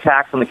at the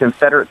attacks on the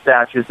Confederate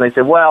statues, and they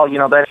said, well,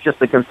 that's just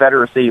the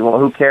Confederacy. Well,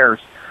 who cares?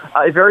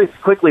 It very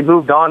quickly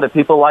moved on to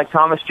people like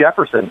Thomas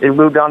Jefferson. It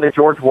moved on to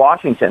George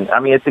Washington.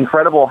 I mean, it's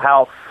incredible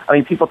how,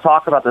 people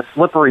talk about the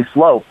slippery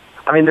slope.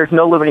 I mean, there's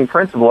no limiting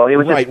principle. It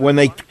was right. When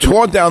they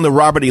tore down the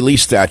Robert E. Lee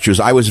statues,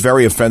 I was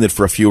very offended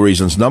for a few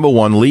reasons. Number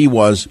one, Lee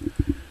was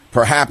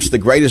perhaps the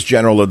greatest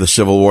general of the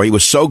Civil War. He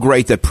was so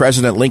great that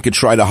President Lincoln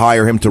tried to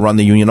hire him to run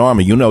the Union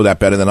Army. You know that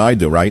better than I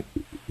do, right?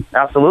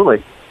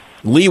 Absolutely.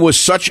 Lee was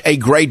such a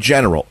great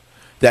general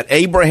that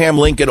Abraham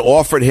Lincoln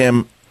offered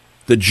him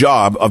the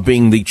job of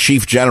being the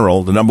chief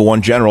general, the number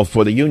one general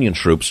for the Union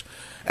troops.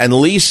 And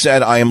Lee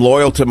said, I am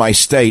loyal to my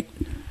state,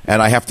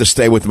 and I have to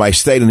stay with my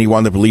state. And he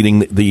wound up leading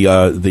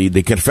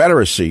the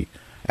Confederacy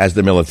as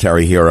the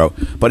military hero.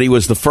 But he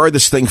was the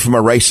furthest thing from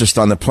a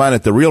racist on the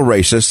planet. The real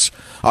racists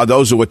are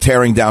those who were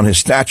tearing down his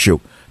statue.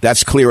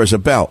 That's clear as a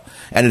bell.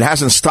 And it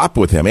hasn't stopped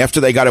with him. After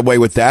they got away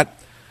with that,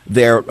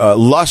 their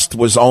lust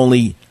was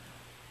only,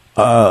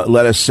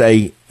 let us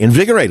say,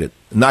 invigorated,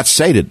 not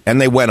sated.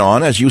 And they went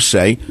on, as you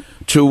say,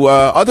 to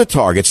other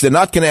targets. They're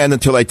not going to end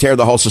until they tear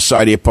the whole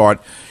society apart.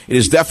 It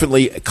is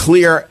definitely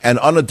clear and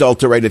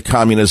unadulterated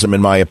communism,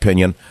 in my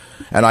opinion.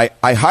 And I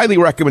highly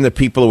recommend that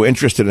people who are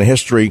interested in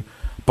history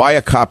buy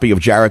a copy of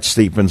Jarrett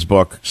Stepman's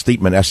book,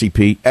 Stepman,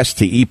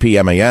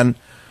 S-T-E-P-M-A-N,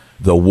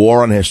 The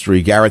War on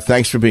History. Garrett,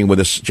 thanks for being with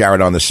us,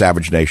 Jarrett, on the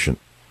Savage Nation.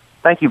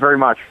 Thank you very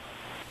much.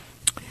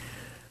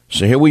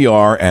 So here we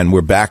are, and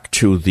we're back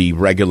to the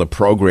regular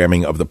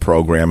programming of the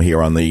program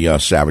here on the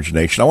Savage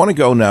Nation. I want to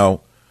go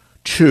now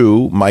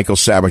to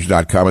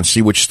michaelsavage.com and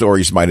see which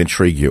stories might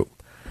intrigue you.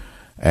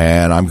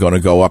 And I'm going to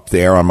go up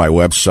there on my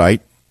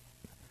website.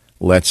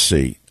 Let's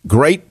see.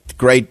 Great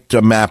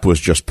map was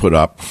just put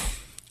up.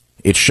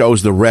 It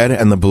shows the red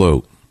and the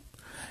blue.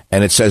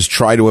 And it says,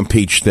 try to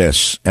impeach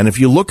this. And if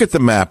you look at the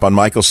map on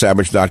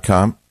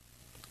michaelsavage.com,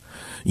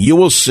 you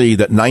will see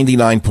that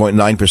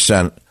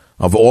 99.9%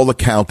 of all the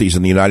counties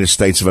in the United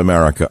States of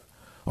America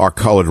are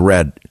colored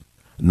red,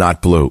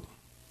 not blue.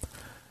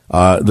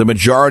 The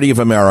majority of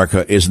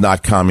America is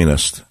not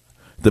communist.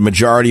 The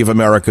majority of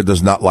America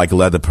does not like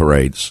leather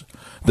parades.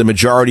 The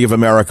majority of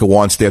America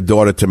wants their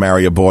daughter to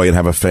marry a boy and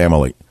have a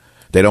family.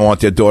 They don't want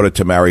their daughter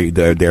to marry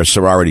their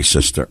sorority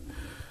sister.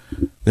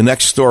 The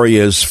next story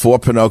is 4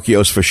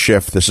 Pinocchios for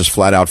Schiff. This is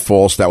flat out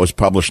false. That was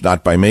published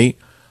not by me,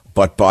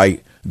 but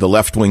by the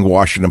left-wing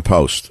Washington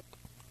Post.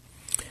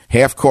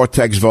 Half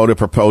Cortex voter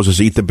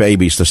proposes eat the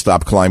babies to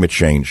stop climate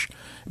change.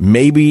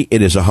 Maybe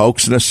it is a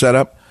hoax and a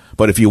setup,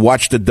 but if you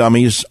watch the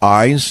dummy's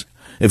eyes,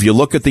 if you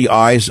look at the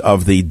eyes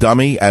of the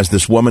dummy as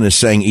this woman is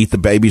saying eat the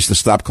babies to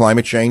stop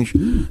climate change,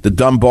 the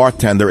dumb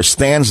bartender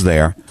stands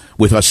there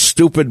with her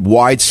stupid,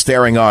 wide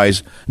staring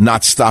eyes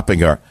not stopping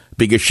her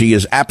because she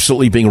is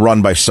absolutely being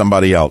run by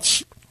somebody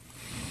else.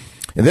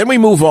 And then we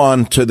move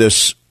on to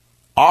this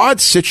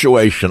odd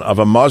situation of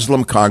a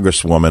Muslim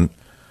congresswoman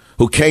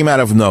who came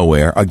out of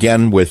nowhere,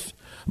 again with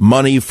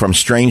money from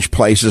strange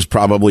places,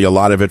 probably a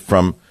lot of it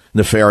from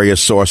nefarious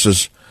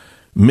sources,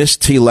 Miss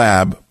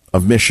T-Lab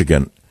of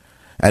Michigan.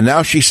 And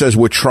now she says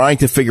we're trying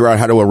to figure out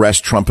how to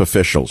arrest Trump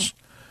officials.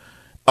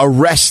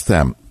 Arrest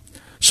them.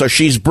 So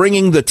she's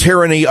bringing the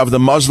tyranny of the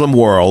Muslim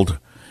world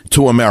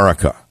to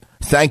America.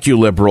 Thank you,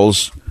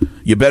 liberals.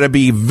 You better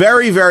be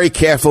very, very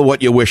careful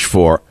what you wish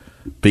for,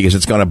 because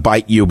it's going to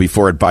bite you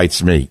before it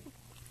bites me.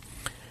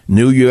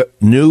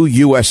 New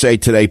USA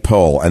Today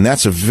poll, and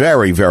that's a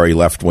very, very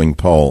left-wing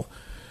poll.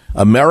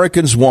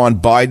 Americans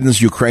want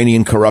Biden's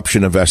Ukrainian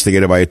corruption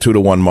investigated by a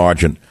 2-to-1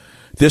 margin.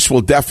 This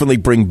will definitely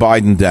bring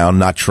Biden down,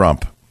 not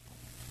Trump.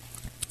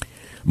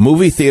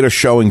 Movie theater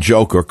showing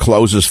Joker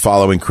closes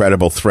following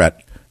credible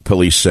threat,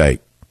 police say.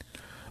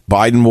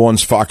 Biden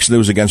warns Fox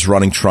News against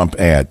running Trump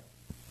ad.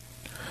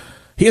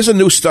 Here's a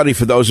new study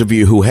for those of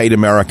you who hate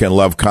America and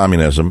love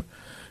communism.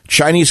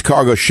 Chinese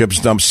cargo ships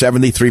dump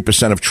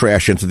 73% of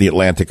trash into the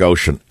Atlantic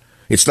Ocean.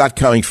 It's not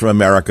coming from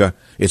America.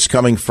 It's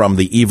coming from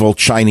the evil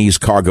Chinese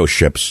cargo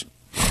ships.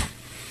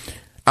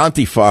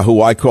 Antifa,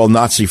 who I call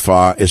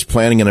Nazi-fa, is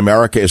planning an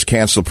America is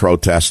Cancelled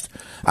protest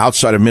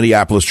outside of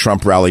Minneapolis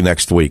Trump rally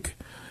next week.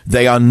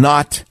 They are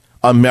not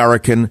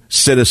American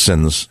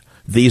citizens.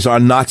 These are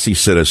Nazi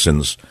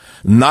citizens.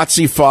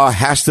 Nazi-fa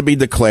has to be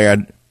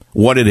declared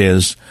what it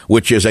is,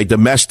 which is a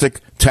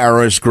domestic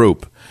terrorist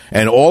group.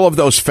 And all of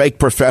those fake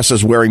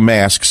professors wearing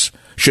masks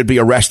should be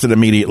arrested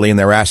immediately and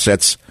their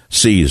assets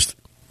seized.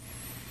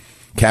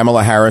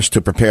 Kamala Harris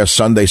to prepare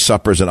Sunday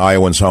suppers in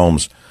Iowans'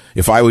 homes.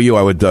 If I were you,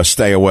 I would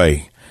stay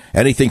away.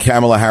 Anything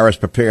Kamala Harris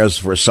prepares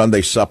for a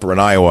Sunday supper in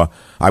Iowa,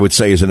 I would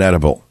say is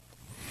inedible.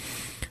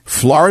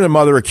 Florida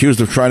mother accused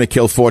of trying to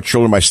kill 4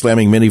 children by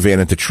slamming minivan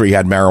into tree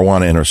had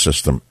marijuana in her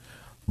system.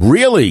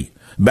 Really?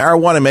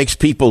 Marijuana makes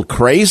people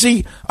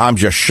crazy? I'm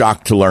just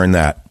shocked to learn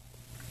that.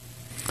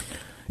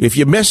 If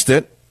you missed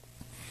it,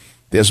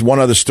 there's one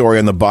other story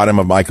on the bottom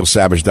of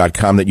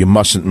michaelsavage.com that you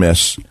mustn't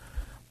miss.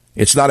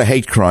 It's not a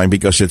hate crime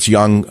because it's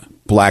young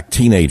black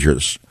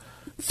teenagers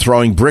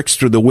throwing bricks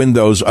through the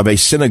windows of a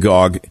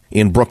synagogue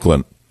in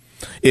Brooklyn.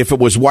 If it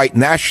was white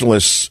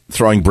nationalists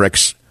throwing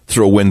bricks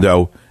through a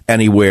window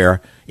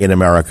anywhere in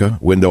America,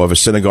 window of a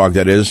synagogue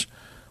that is,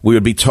 we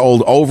would be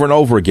told over and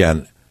over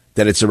again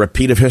that it's a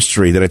repeat of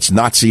history, that it's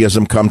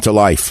Nazism come to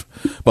life.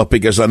 But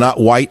because they're not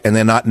white and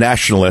they're not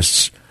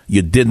nationalists,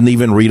 you didn't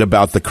even read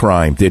about the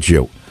crime, did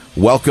you?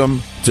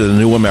 Welcome to the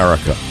new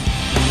America.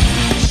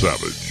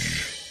 Savage.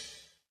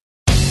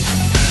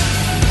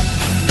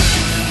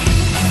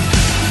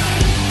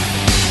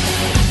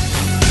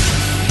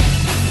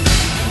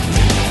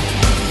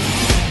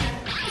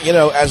 You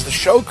know, as the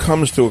show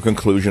comes to a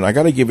conclusion, I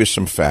got to give you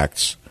some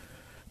facts.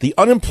 The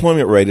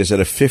unemployment rate is at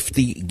a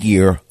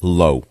 50-year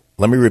low.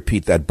 Let me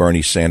repeat that,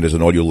 Bernie Sanders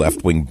and all you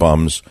left-wing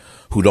bums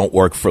who don't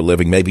work for a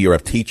living. Maybe you're a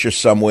teacher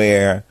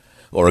somewhere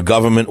or a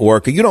government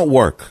worker. You don't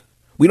work.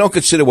 We don't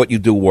consider what you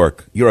do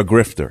work. You're a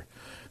grifter.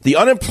 The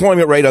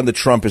unemployment rate under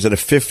Trump is at a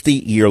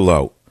 50-year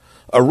low.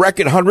 A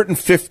record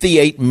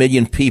 158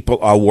 million people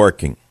are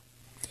working.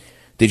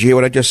 Did you hear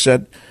what I just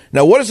said?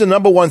 Now, what is the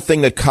number one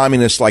thing that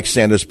communists like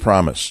Sanders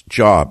promise?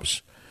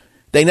 Jobs.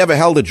 They never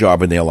held a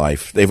job in their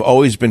life. They've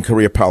always been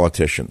career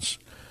politicians.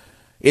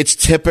 It's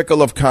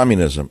typical of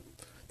communism.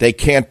 They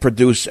can't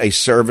produce a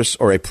service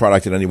or a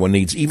product that anyone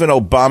needs. Even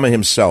Obama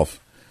himself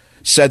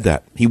said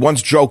that. He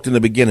once joked in the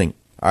beginning.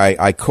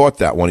 I caught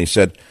that one. He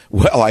said,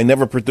 well, I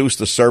never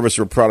produced a service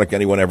or a product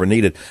anyone ever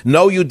needed.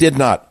 No, you did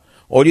not.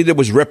 All you did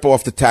was rip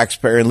off the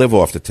taxpayer and live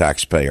off the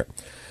taxpayer.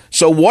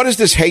 So what is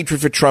this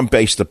hatred for Trump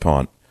based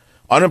upon?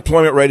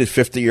 Unemployment rate is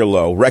 50-year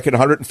low. Record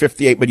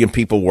 158 million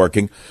people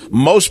working.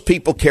 Most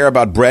people care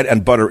about bread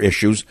and butter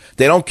issues.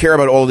 They don't care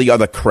about all the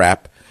other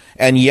crap.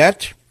 And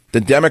yet, the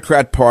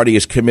Democrat Party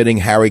is committing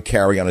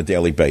harry-carry on a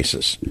daily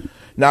basis.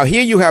 Now,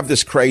 here you have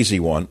this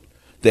crazy one,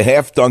 the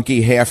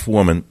half-donkey,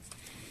 half-woman,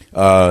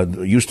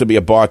 used to be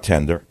a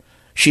bartender.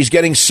 She's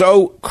getting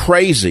so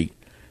crazy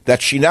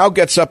that she now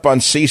gets up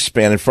on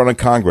C-SPAN in front of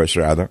Congress,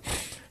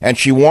 and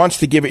she wants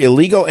to give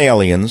illegal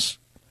aliens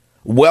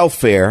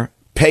welfare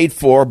paid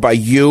for by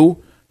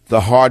you,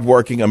 the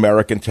hardworking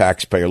American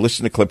taxpayer.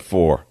 Listen to clip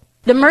 4.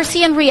 The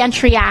Mercy and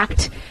Reentry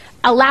Act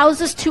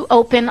allows us to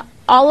open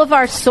all of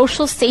our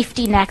social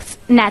safety nets,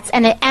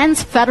 and it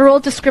ends federal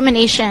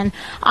discrimination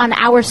on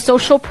our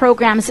social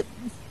programs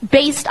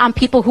based on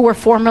people who were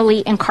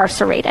formerly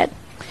incarcerated.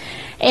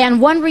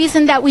 And one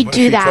reason that we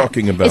do that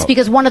is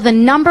because one of the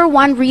number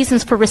one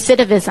reasons for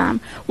recidivism,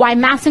 why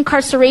mass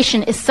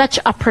incarceration is such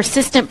a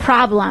persistent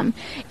problem,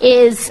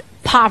 is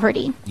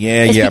poverty.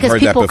 It's because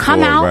people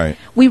come out, right.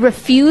 We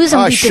refuse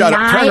and we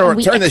deny.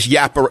 Turn this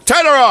yapper.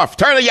 Turn her off.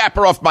 Turn the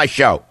yapper off my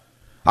show.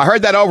 I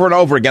heard that over and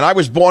over again. I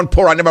was born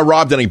poor. I never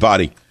robbed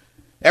anybody.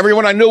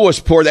 Everyone I knew was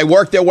poor. They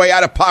worked their way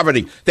out of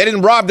poverty. They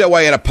didn't rob their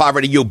way out of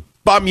poverty. You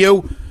bum,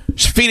 you.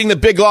 It's feeding the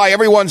big lie.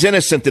 Everyone's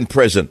innocent in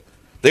prison.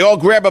 They all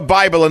grab a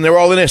Bible and they're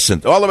all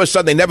innocent. All of a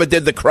sudden, they never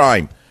did the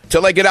crime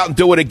till they get out and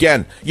do it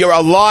again. You're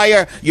a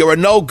liar. You're a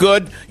no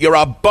good. You're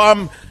a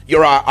bum.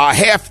 You're a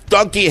half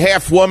donkey,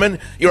 half woman.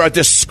 You're a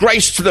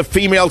disgrace to the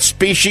female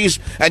species,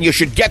 and you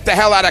should get the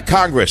hell out of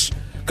Congress.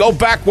 Go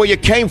back where you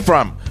came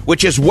from,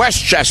 which is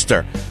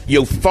Westchester.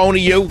 You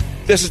phony, you.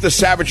 This is the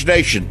Savage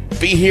Nation.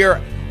 Be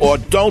here or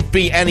don't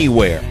be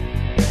anywhere.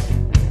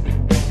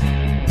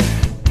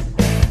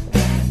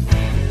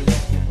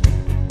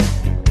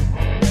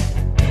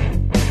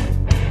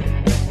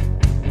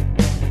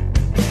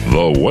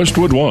 The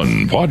Westwood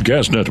One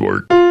Podcast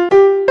Network.